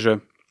 Druhý je, že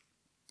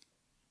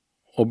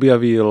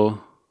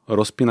objavil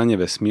rozpínanie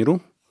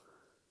vesmíru,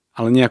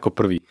 ale nie ako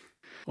prvý.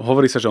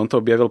 Hovorí sa, že on to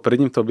objavil, pred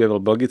ním to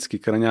objavil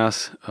belgický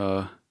kňaz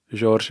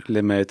Georges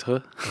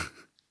Lemaitre,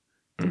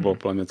 to bolo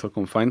podľa mňa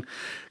celkom fajn,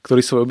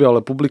 ktorý svoj objav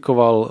ale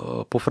publikoval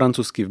po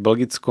francúzsky v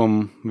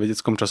belgickom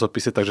vedeckom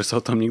časopise, takže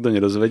sa o tom nikto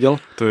nedozvedel.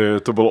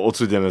 To bolo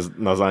odsudené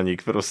na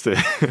zánik proste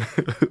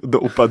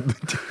do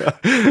upadnutia.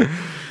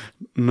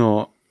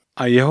 No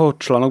a jeho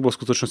článok bol v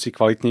skutočnosti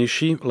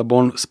kvalitnejší, lebo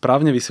on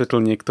správne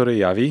vysvetlil niektoré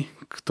javy,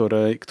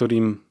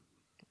 ktorým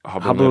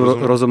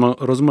Hubble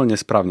rozumel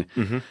nesprávne.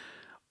 Uh-huh.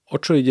 O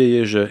čo ide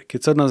je, že keď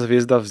sa od nás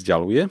hviezda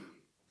vzdialuje,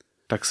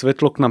 tak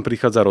svetlo k nám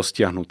prichádza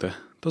roztiahnuté.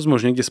 To sme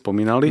už niekde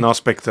spomínali. Na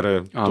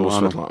spektre toho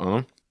svetla, áno.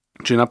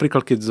 Čiže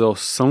napríklad, keď zo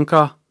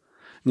slnka,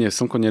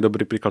 slnko nie je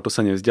dobrý príklad, to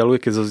sa nevzdialuje,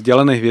 keď zo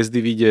vzdialenej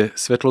hviezdy vyjde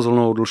svetlo s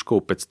vlnovou dĺžkou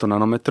 500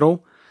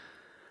 nanometrov,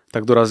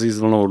 tak dorazí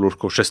s vlnovou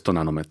dĺžkou 600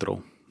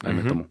 nanometrov,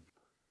 dajme tomu.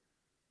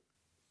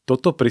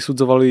 Toto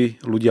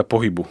prisudzovali ľudia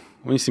pohybu.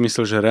 Oni si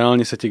mysleli, že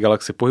reálne sa tie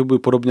galaxie pohybujú,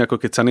 podobne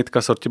ako keď sanitka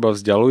sa od teba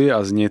vzdialuje a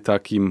znie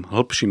takým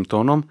hĺbším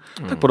tónom,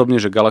 tak podobne,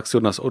 že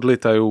galaxie od nás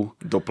odlietajú.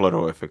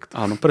 Dopplerov efekt.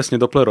 Áno, presne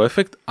Dopplerov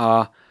efekt.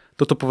 A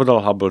toto povedal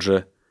Hubble, že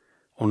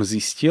on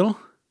zistil,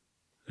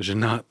 že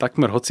na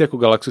takmer hociakú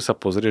galaxiu sa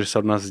pozrie, že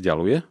sa od nás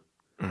vzdialuje,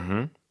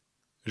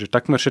 že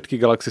takmer všetky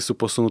galaxie sú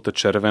posunuté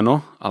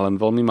červeno a len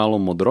veľmi málo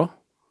modro.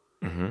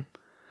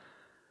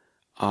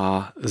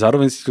 A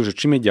zároveň zistil, že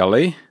čím je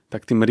ďalej,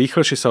 tak tým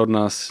rýchlejšie sa od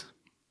nás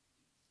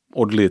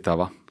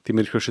odlietava.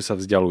 Tým rýchlejšie sa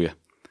vzdialuje.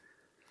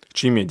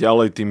 Čím je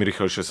ďalej, tým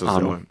rýchlejšie sa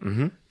vzdialuje.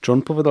 Čo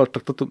on povedal,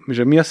 tak toto,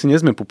 že my asi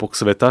nie sme pupok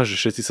sveta, že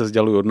všetci sa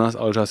vzdialujú od nás,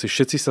 ale že asi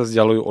všetci sa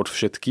vzdialujú od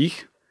všetkých.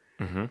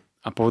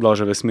 A povedal,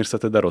 že vesmír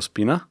sa teda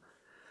rozpína.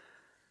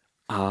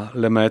 A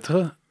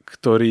Lemaitre,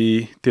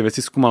 ktorý tie veci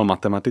skúmal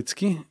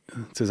matematicky,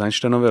 cez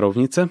Einsteinové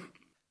rovnice,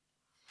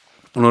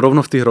 on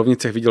rovno v tých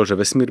rovniciach videl, že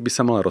vesmír by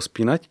sa mal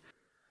rozpínať,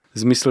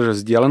 v zmysle, že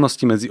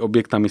vzdialenosti medzi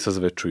objektami sa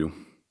zväčšujú.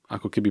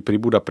 Ako keby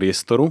pribúda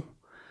priestoru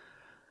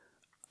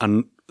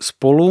a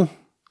spolu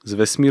s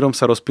vesmírom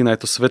sa rozpína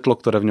aj to svetlo,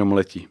 ktoré v ňom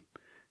letí.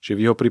 Čiže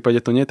v jeho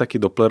prípade to nie je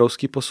taký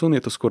dopplerovský posun,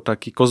 je to skôr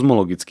taký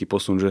kozmologický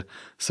posun, že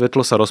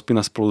svetlo sa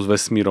rozpína spolu s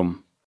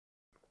vesmírom.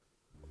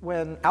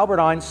 When Albert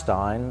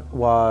Einstein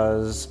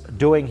was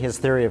doing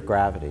his theory of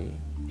gravity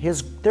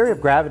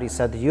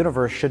said the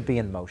universe should be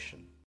in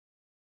motion.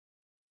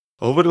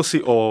 Hovoril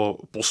si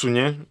o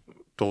posune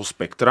toho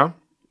spektra,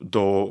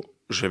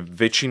 že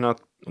väčšina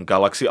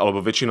galaxií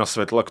alebo väčšina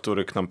svetla,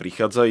 ktoré k nám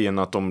prichádza, je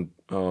na tom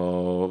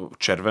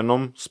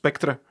červenom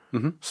spektre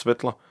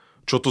svetla.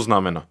 Čo to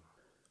znamená?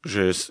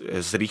 Že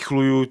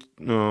zrýchľujú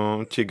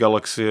tie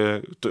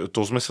galaxie,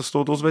 to sme sa z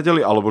toho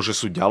dozvedeli? Alebo že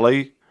sú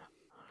ďalej?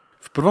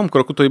 V prvom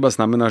kroku to iba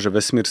znamená, že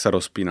vesmír sa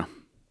rozpína.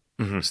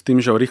 S tým,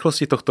 že o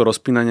rýchlosti tohto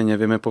rozpínania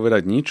nevieme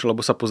povedať nič,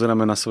 lebo sa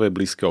pozeráme na svoje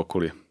blízke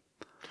okolie.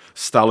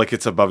 Stále,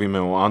 keď sa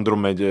bavíme o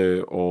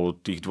Andromede, o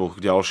tých dvoch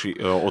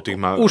ďalších, o tých...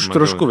 Už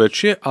trošku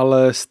väčšie,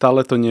 ale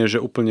stále to nie je že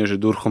úplne, že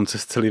durchom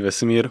cez celý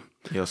vesmír.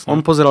 Jasne.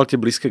 On pozeral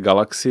tie blízke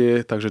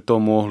galaxie, takže to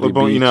mohli byť...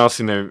 Lebo iné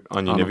asi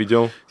ani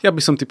nevidel. Ja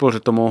by som typoval, že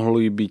to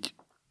mohli byť,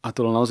 a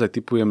to naozaj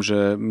typujem,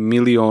 že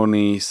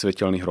milióny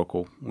svetelných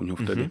rokov u ňu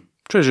vtedy.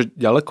 Čo je že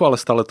ďaleko, ale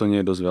stále to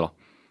nie je dosť veľa.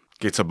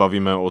 Keď sa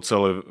bavíme o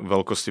celej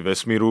veľkosti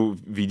vesmíru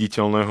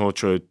viditeľného,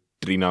 čo je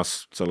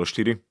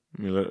 13,4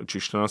 či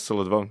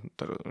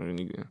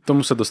 14,2.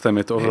 Tomu sa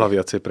dostajeme, to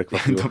oveľa viacej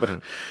prekvapivo. Dobre.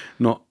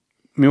 No,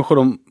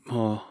 mimochodom,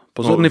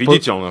 pozorný...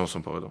 viditeľného som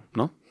povedal.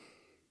 No?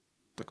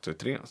 Tak to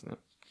je 13, ne?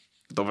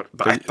 Dobre,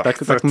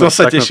 tak to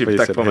sa teším,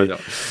 tak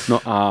povedal. No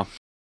a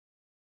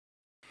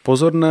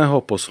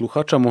pozorného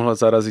posluchača mohla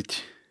zaraziť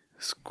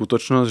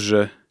skutočnosť,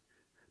 že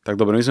tak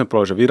dobre, my sme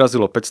povedali, že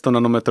vyrazilo 500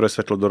 nanometrové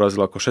svetlo,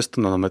 dorazilo ako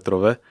 600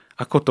 nanometrové.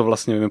 Ako to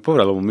vlastne vieme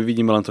povedať? Lebo my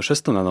vidíme len to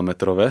 600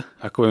 nanometrové.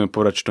 Ako vieme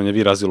povedať, že to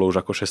nevyrazilo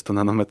už ako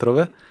 600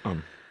 nanometrové?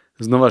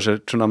 Znova,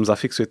 že čo nám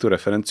zafixuje tú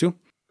referenciu.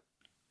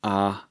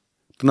 A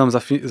tu nám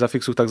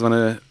zafixujú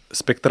tzv.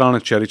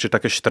 Spektrálne čiary, čiže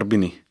také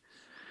štrbiny.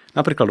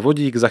 Napríklad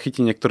vodík zachytí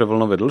niektoré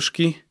vlnové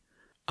dĺžky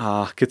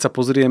a keď sa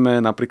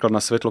pozrieme napríklad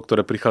na svetlo,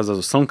 ktoré prichádza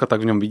zo Slnka,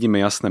 tak v ňom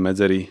vidíme jasné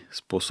medzery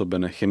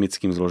spôsobené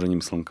chemickým zložením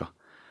Slnka.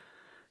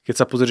 Keď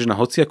sa pozrieš na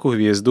hociakú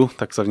hviezdu,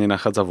 tak sa v nej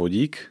nachádza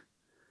vodík,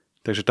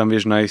 takže tam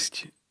vieš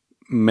nájsť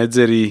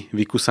medzery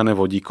vykúsané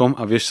vodíkom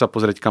a vieš sa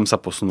pozrieť, kam sa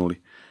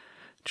posunuli.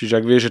 Čiže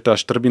ak vieš, že tá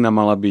štrbina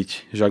mala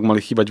byť, že ak mali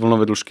chýbať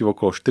vlnové dĺžky v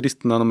okolo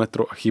 400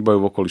 nanometrov a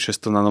chýbajú v okolí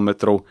 600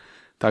 nanometrov,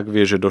 tak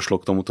vieš, že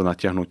došlo k tomuto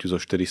natiahnutiu zo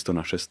 400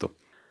 na 600.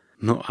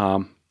 No a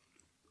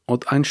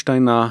od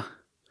Einsteina...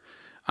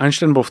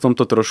 Einstein bol v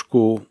tomto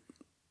trošku...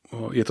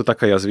 Je to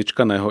taká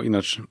jazvička na jeho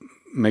ináč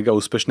mega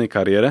úspešnej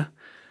kariére.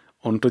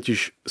 On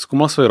totiž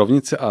skúmal svoje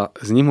rovnice a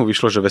z nich mu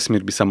vyšlo, že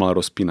vesmír by sa mal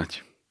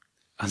rozpínať.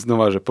 A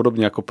znova, že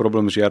podobne ako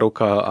problém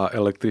žiarovka a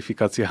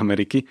elektrifikácia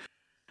Ameriky,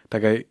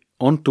 tak aj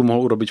on tu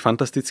mohol urobiť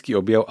fantastický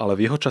objav, ale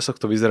v jeho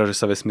časoch to vyzerá, že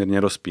sa vesmír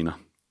nerozpína.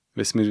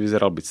 Vesmír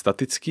vyzeral byť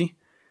statický,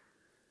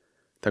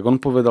 tak on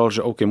povedal,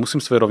 že OK, musím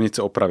svoje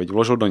rovnice opraviť.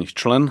 Vložil do nich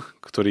člen,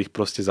 ktorý ich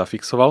proste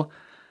zafixoval,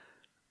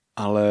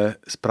 ale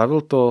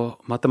spravil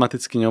to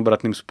matematicky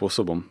neobratným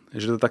spôsobom.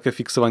 Že to je také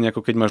fixovanie,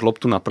 ako keď máš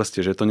loptu na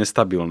prste, že je to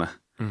nestabilné.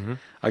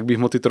 Ak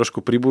by hmoty trošku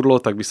pribudlo,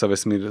 tak by sa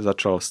vesmír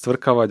začal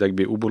stvrkávať, ak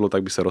by ubudlo,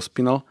 tak by sa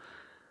rozpínal.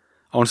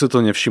 A on si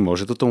to nevšimol,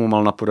 že toto mu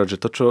mal napovedať, že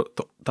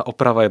tá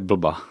oprava je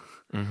blbá.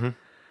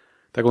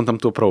 Tak on tam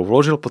tú opravu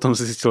vložil, potom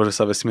si zistil, že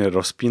sa vesmír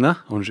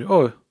rozpína. On že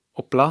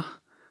opla,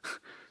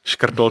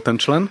 škrtol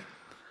ten člen.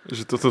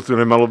 Že toto tu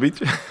nemalo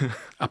byť.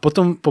 A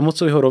potom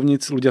pomocou jeho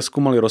rovníc ľudia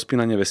skúmali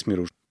rozpínanie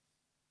vesmíru.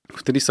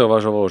 Vtedy sa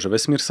uvažovalo, že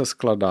vesmír sa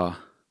skladá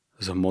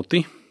z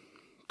hmoty,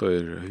 to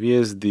je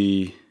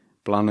hviezdy,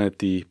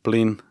 planéty,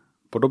 plyn,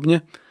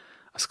 podobne,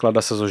 a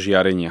skladá sa zo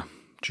žiarenia.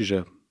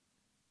 Čiže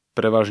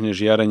prevažne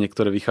žiarenie,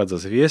 ktoré vychádza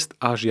z hviezd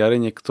a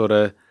žiarenie,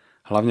 ktoré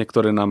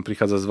nám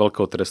prichádza z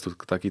veľkého trestu,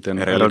 taký ten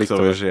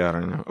reliktové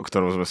žiarenie, o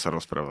ktorom sme sa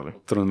rozprávali.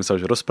 O ktorom sme sa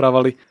už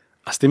rozprávali.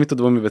 A s týmito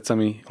dvomi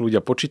vecami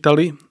ľudia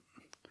počítali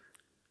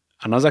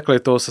a na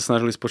základe toho sa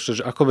snažili spočítať,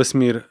 že ako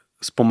vesmír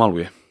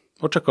spomaluje.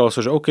 Očakávalo sa,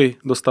 že OK,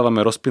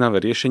 dostávame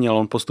rozpínavé riešenie,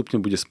 ale on postupne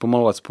bude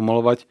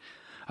spomalovať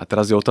a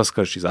teraz je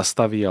otázka, či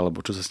zastaví alebo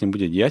čo sa s ním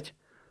bude diať.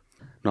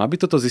 No aby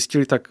toto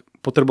zistili, tak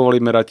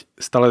potrebovali merať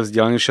stále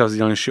vzdialenejšie a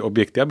vzdialenejšie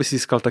objekty, aby si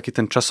získal taký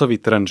ten časový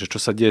trend, že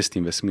čo sa deje s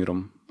tým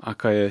vesmírom,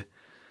 aká je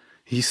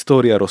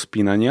história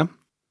rozpínania.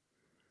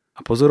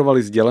 A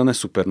pozorovali vzdialené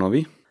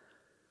supernovy.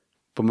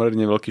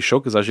 Pomerne veľký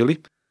šok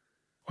zažili.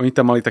 Oni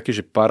tam mali taký,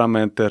 že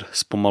parameter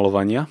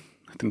spomalovania.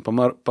 Ten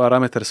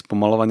parameter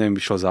spomalovania im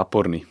vyšiel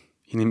záporný.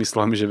 Inými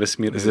slovami, že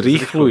vesmír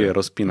zrýchľuje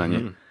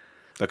rozpínanie.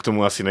 Tak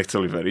tomu asi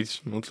nechceli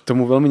veriť.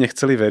 Tomu veľmi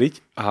nechceli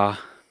veriť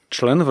a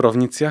člen v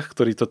rovniciach,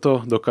 ktorý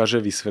toto dokáže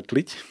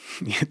vysvetliť,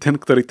 je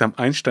ten, ktorý tam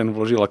Einstein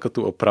vložil ako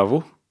tú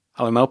opravu,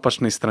 ale na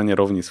opačnej strane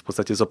rovnic, v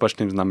podstate s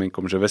opačným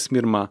znamienkom, že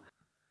vesmír má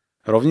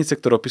rovnice,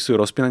 ktoré opisujú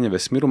rozpínanie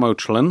vesmíru, majú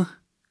člen,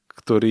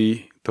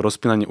 ktorý to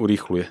rozpínanie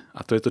urýchľuje.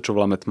 A to je to, čo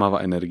voláme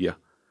tmavá energia,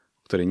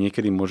 o ktorej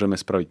niekedy môžeme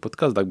spraviť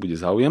podcast, ak bude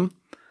záujem.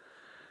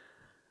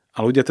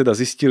 A ľudia teda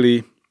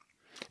zistili,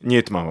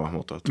 nie tmavá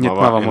hmota.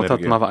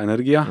 Tmavá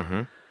energia.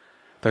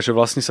 Takže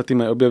vlastne sa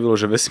tým aj objavilo,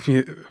 že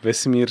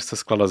vesmír sa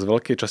skladá z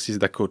veľkej časti z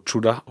takého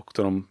čuda, o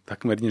ktorom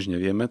takmer nič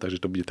nevieme,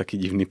 takže to bude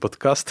taký divný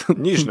podcast.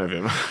 Nič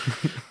neviem.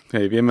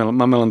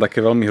 Máme len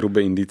také veľmi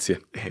hrubé indície.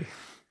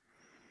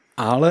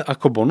 Ale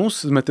ako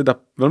bonus sme teda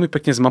veľmi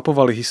pekne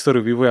zmapovali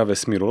históriu vývoja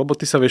vesmíru, lebo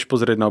ty sa vieš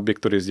pozrieť na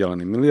objekt, ktorý je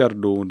vzdialený 1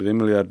 miliardu, 2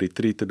 miliardy,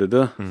 3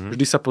 tdd.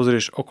 Vždy sa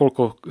pozrieš, o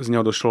koľko z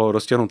neho došlo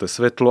roztiahnuté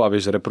svetlo a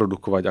vieš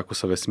reprodukovať, ako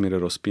sa vesmír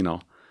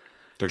rozpínal.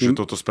 Takže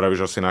toto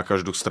spravíš asi na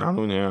každú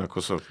stranu, nie?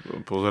 Ako sa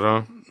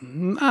pozerá?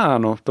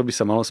 Áno, to by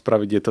sa malo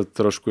spraviť. Je to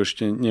trošku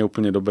ešte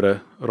neúplne dobre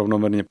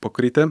rovnomerne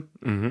pokryté.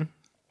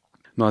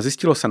 No a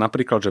zistilo sa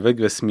napríklad, že vek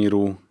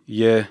vesmíru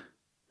je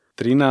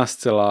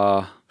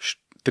 13,8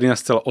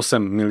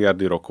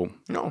 miliardy rokov.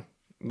 No,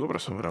 dobre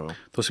som vravel.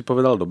 To si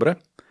povedal dobre.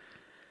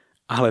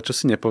 Ale čo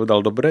si nepovedal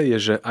dobre, je,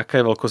 že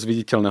aká je veľkosť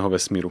viditeľného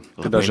vesmíru.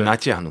 Lebo je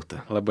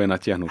natiahnuté. Lebo je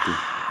natiahnutý.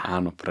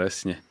 Áno,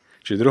 presne.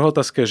 Čiže druhá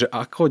otázka je, že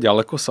ako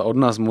ďaleko sa od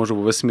nás môžu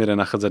vo vesmíre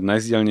nachádzať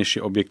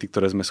najvzdialenejšie objekty,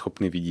 ktoré sme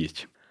schopní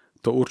vidieť.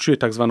 To určuje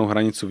tzv.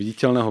 Hranicu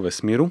viditeľného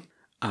vesmíru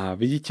a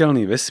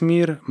viditeľný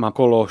vesmír má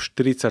okolo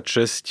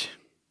 46-47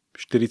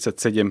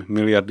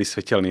 miliardy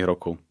svetelných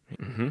rokov.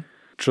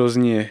 Čo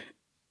znie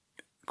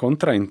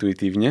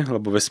kontraintuitívne,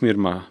 lebo vesmír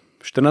má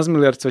 14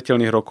 miliard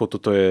svetelných rokov,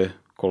 toto je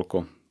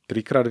koľko?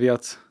 3-krát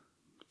viac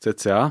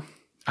cca.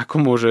 Ako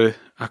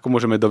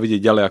môžeme dovidieť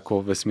ďalej,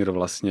 ako vesmír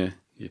vlastne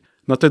je?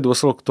 No to je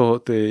dôsledok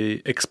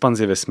tej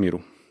expanzie vesmíru.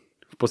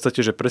 V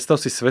podstate, že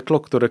predstav si svetlo,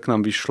 ktoré k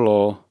nám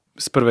vyšlo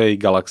z prvej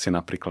galaxie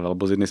napríklad,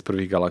 alebo z jednej z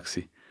prvých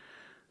galaxií.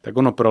 Tak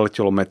ono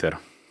preletelo meter.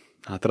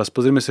 A teraz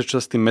pozrieme sa,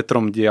 čo sa s tým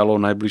metrom dialo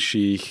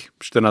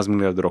najbližších 14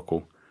 miliard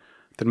rokov.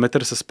 Ten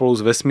meter sa spolu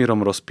s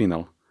vesmírom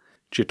rozpínal.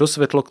 Čiže to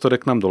svetlo, ktoré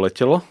k nám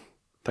doletelo,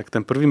 tak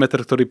ten prvý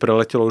meter, ktorý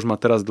preletelo, už má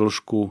teraz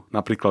dĺžku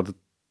napríklad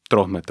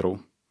 3 metrov.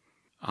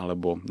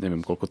 Alebo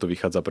neviem, koľko to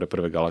vychádza pre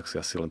prvé galaxie,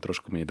 asi len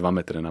trošku menej 2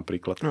 metre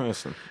napríklad. No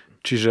jasne.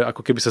 Čiže ako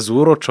keby sa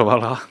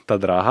zúročovala tá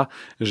dráha,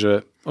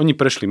 že oni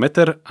prešli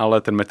meter, ale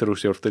ten meter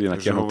už je vtedy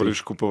natiahnutý. Takže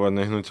hovoríš kupovať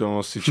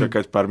nehnuteľnosti,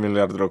 čakať pár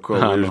miliard rokov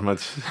a budeš mať...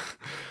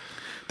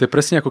 To je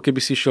presne ako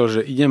keby si išiel,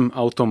 že idem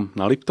autom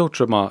na Liptov,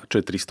 čo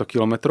je 300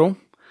 km,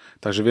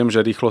 takže viem,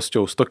 že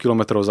rýchlosťou 100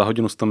 km za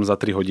hodinu som za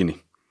 3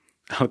 hodiny.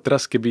 Ale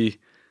teraz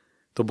keby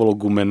to bolo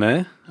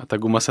gumené a tá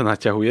guma sa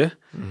naťahuje,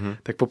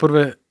 tak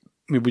poprvé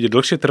mi bude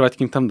dlhšie trvať,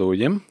 kým tam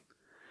dojdem.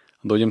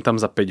 Dojdem tam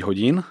za 5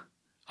 hodín,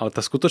 ale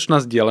tá skutočná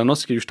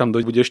vzdialenosť, keď už tam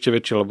bude ešte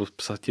väčšia, lebo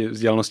sa tie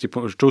vzdialenosti,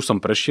 čo už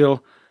som prešiel,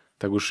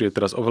 tak už je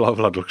teraz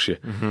oveľa dlhšie.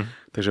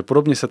 Takže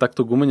podobne sa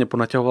takto gumene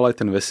ponaťahoval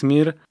aj ten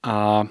vesmír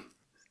a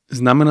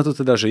znamená to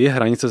teda, že je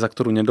hranica, za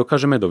ktorú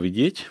nedokážeme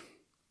dovidieť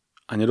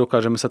a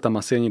nedokážeme sa tam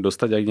asi ani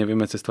dostať, ak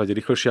nevieme cestovať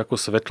rýchlejšie ako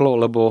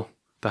svetlo, lebo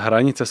tá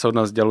hranica sa od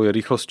nás vzdialuje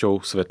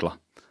rýchlosťou svetla.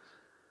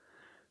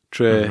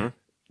 Čo je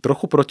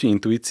trochu proti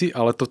intuícii,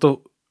 ale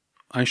toto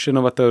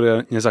Einsteinová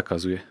teória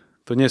nezakazuje.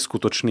 To nie je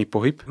skutočný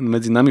pohyb.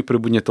 Medzi nami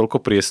pribudne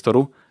toľko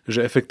priestoru,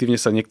 že efektívne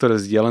sa niektoré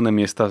vzdialené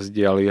miesta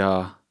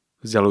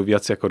vzdialujú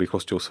viac ako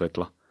rýchlosťou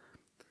svetla.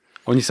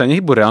 Oni sa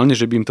nehybu reálne,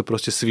 že by im to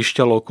proste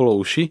svišťalo okolo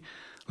uši,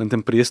 len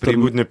ten priestor...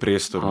 Pribudne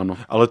priestoru. Áno.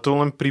 Ale to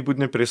len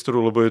pribudne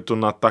priestoru, lebo je to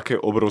na také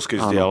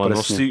obrovskej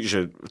vzdialenosti,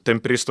 že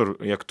ten priestor,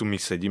 jak tu my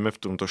sedíme v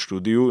tomto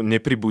štúdiu,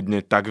 nepribudne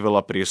tak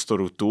veľa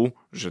priestoru tu,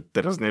 že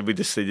teraz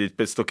nebude sedieť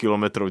 500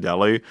 km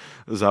ďalej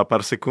za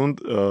pár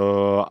sekúnd,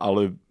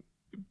 ale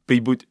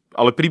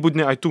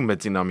pribudne aj tu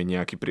medzi nami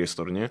nejaký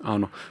priestor, nie?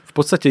 Áno. V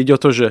podstate ide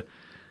o to, že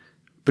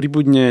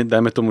pribudne,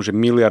 dajme tomu, že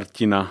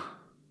miliardina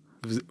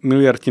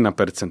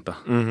percenta.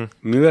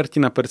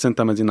 Miliardina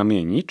percenta medzi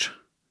nami je nič.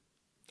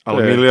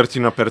 Ale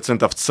miliardina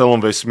percenta v celom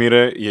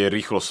vesmíre je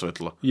rýchlosť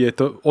svetla. Je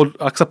to,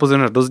 ak sa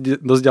pozrieš na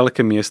dosť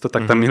ďaleké miesto,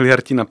 tak tá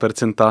miliardina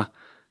percenta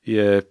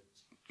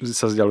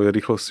sa vzdialuje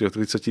rýchlosťou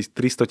 300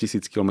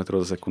 000 km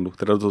za sekundu.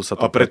 Teda sa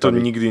to a preto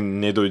pretaví. nikdy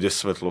nedojde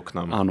svetlo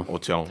k nám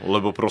odtiaľ.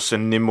 Lebo proste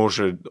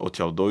nemôže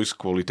odtiaľ dojsť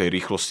kvôli tej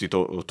rýchlosti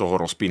toho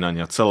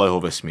rozpínania celého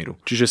vesmíru.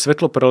 Čiže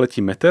svetlo preletí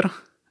meter,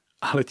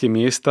 ale tie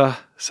miesta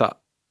sa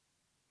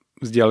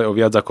vzdialia o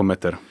viac ako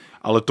meter.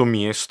 Ale to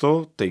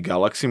miesto tej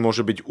galaxie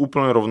môže byť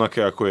úplne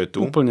rovnaké, ako je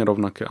tu. Úplne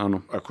rovnaké, áno.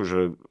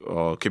 Akože,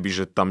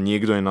 kebyže tam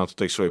niekto je na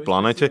tej svojej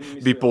planete,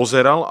 by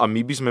pozeral a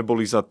my by sme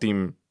boli za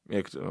tým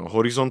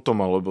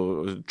horizontom,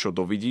 alebo čo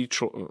dovidí,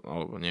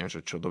 alebo nie,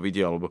 že čo dovidí,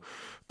 alebo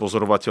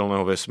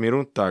pozorovateľného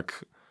vesmíru,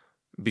 tak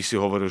by si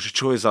hovoril, že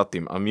čo je za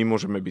tým a my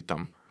môžeme byť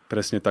tam.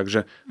 Presne tak,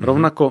 že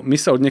rovnako my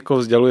sa od niekoho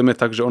vzdialujeme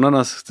tak, že ona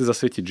nás chce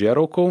zasvietiť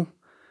žiarovkou,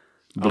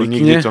 ale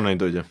nikdy to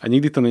nedojde. A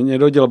nikdy to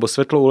nedojde, lebo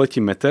svetlo uletí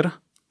meter,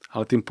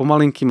 ale tým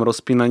pomalinkým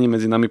rozpínaním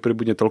medzi nami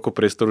pribudne toľko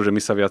priestoru, že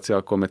my sa viac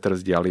ako meter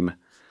vzdialíme.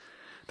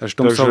 Takže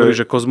tomu sa hovorí,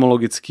 že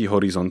kozmologický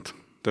horizont.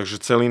 Takže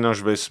celý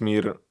náš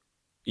vesmír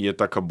je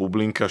taká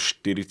bublinka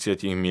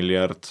 40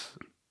 miliard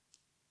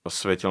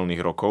svetelných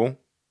rokov.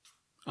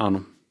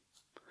 Áno.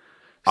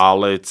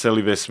 Ale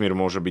celý vesmír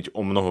môže byť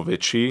o mnoho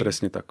väčší.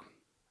 Presne tak.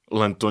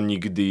 Len to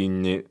nikdy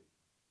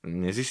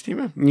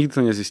nezistíme? Nikdy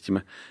to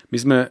nezistíme.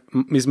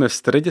 My sme v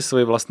strede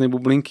svojej vlastnej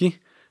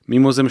bublinky.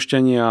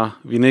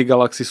 Mimozemšťania v inej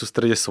galaxii sú v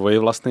strede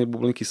svojej vlastnej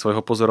bublinky, svojho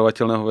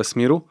pozorovateľného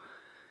vesmíru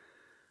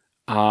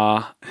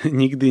a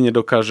nikdy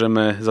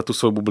nedokážeme za tú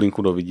svoju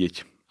bublinku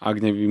dovidieť,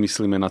 ak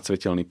nevymyslíme nad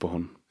svetelný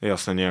pohon.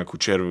 Jasne, nejakú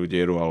červú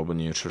dieru alebo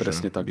niečo,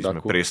 presne tak, by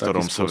sme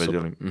priestorom sa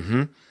vedeli.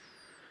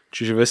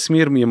 Čiže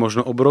vesmír je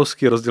možno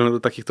obrovský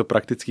rozdelený do takýchto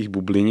praktických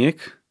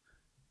bubliniek,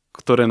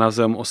 ktoré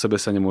navzájom o sebe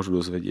sa nemôžu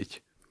dozvedieť.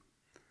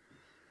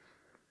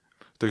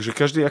 Takže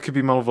každý aký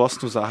by mal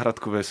vlastnú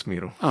záhradku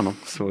vesmíru. Áno,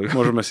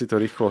 môžeme si to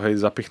rýchlo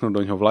zapichnúť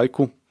do ňoho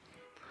vlajku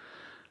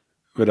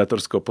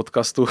vedátorského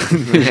podcastu,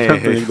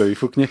 než to niekto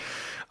vyfúkne.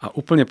 A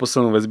úplne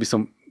poslednú vec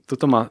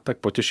toto ma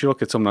tak potešilo,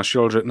 keď som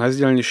našiel, že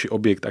najvzdialenejší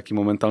objekt, aký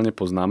momentálne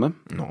poznáme,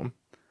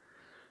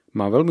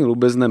 má veľmi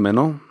ľúbezné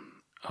meno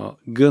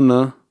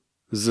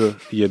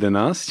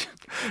GN-11.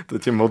 To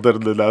tie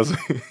moderné názvy.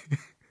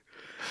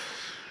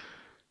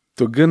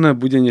 To GN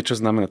bude niečo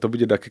znamená, to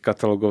bude také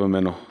katalógové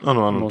meno.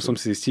 Áno. Mohol som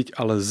si zistiť,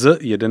 ale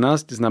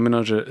Z11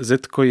 znamená, že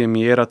Z je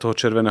miera toho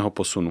červeného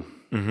posunu.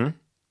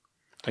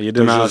 A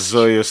 11... Takže Z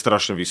je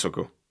strašne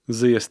vysoko.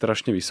 Z je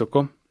strašne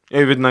vysoko.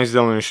 Je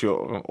najvzdialenejší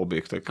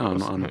objekt. Tak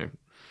áno.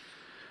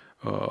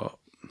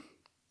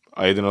 A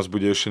 11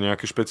 bude ešte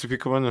nejaké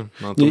špecifikovanie?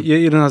 11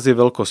 je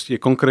veľkosť, je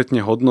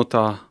konkrétne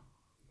hodnota,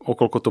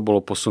 okoľko to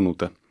bolo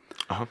posunuté.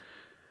 Aha.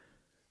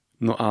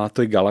 No a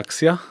to je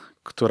galaxia,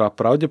 ktorá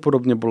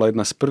pravdepodobne bola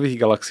jedna z prvých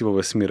galaxií vo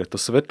vesmíre. To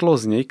svetlo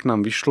z nej k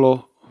nám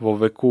vyšlo vo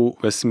veku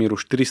vesmíru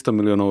 400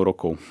 miliónov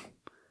rokov.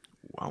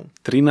 Wow.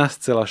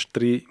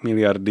 13,4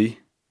 miliardy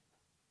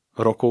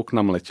rokov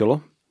k nám letelo.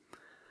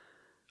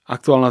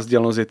 Aktuálna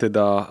vzdialenosť je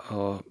teda,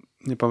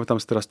 nepamätám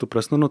si teraz tú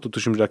presnú, no tu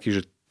tuším, že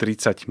takých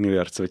 30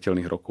 miliard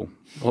svetelných rokov.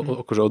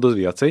 Akože o dosť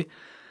viacej.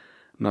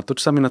 Na to,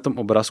 čo sa mi na tom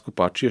obrázku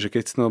páči, je, že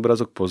keď si ten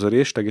obrázok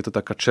pozrieš, tak je to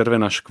taká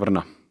červená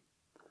škvrna.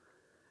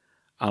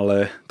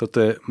 Ale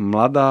toto je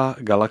mladá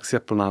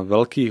galaxia plná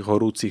veľkých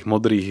horúcich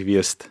modrých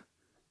hviezd.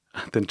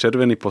 A ten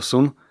červený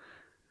posun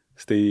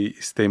z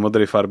tej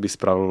modrej farby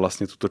spravil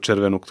vlastne túto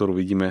červenú, ktorú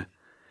vidíme.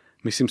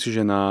 Myslím si,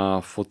 že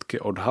na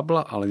fotke od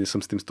Hubble, ale nie som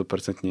s tým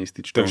 100%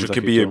 istý. Takže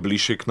keby je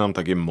bližšie k nám,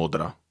 tak je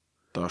modrá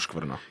tá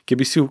škvrna.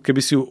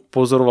 Keby si ju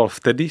pozoroval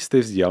vtedy z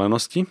tej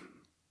vzdialenosti,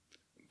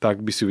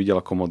 tak by si ju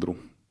videl ako modrú.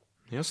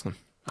 Jasné.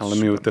 Ale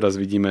my ju teraz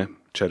vidíme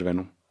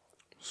červenú.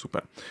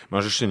 Super.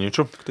 Máš ešte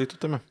niečo k tejto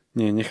téme?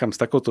 Nie, nechám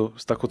s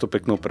takouto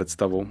peknou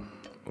predstavou.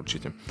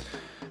 Určite.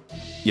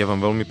 Ja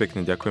vám veľmi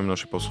pekne ďakujem,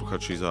 naši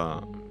posluchači,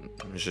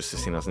 že ste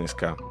si nás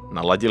dneska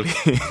naladili.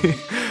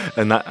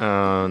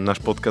 Náš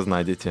podcast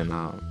nájdete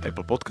na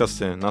Apple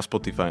podcaste, na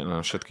Spotify,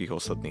 na všetkých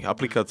ostatných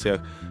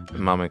aplikáciách.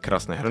 Máme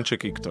krásne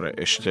hrnčeky, ktoré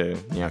ešte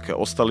nejaké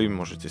ostali,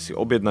 môžete si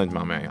objednať,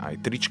 máme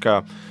aj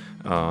trička.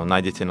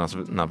 Nájdete nás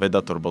na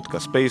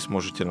vedator.space,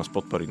 môžete nás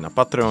podporiť na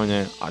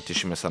Patreone a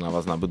tešíme sa na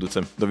vás na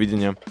budúce.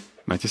 Dovidenia.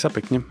 Majte sa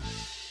pekne.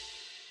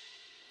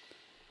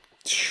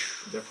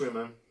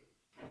 Ďakujeme.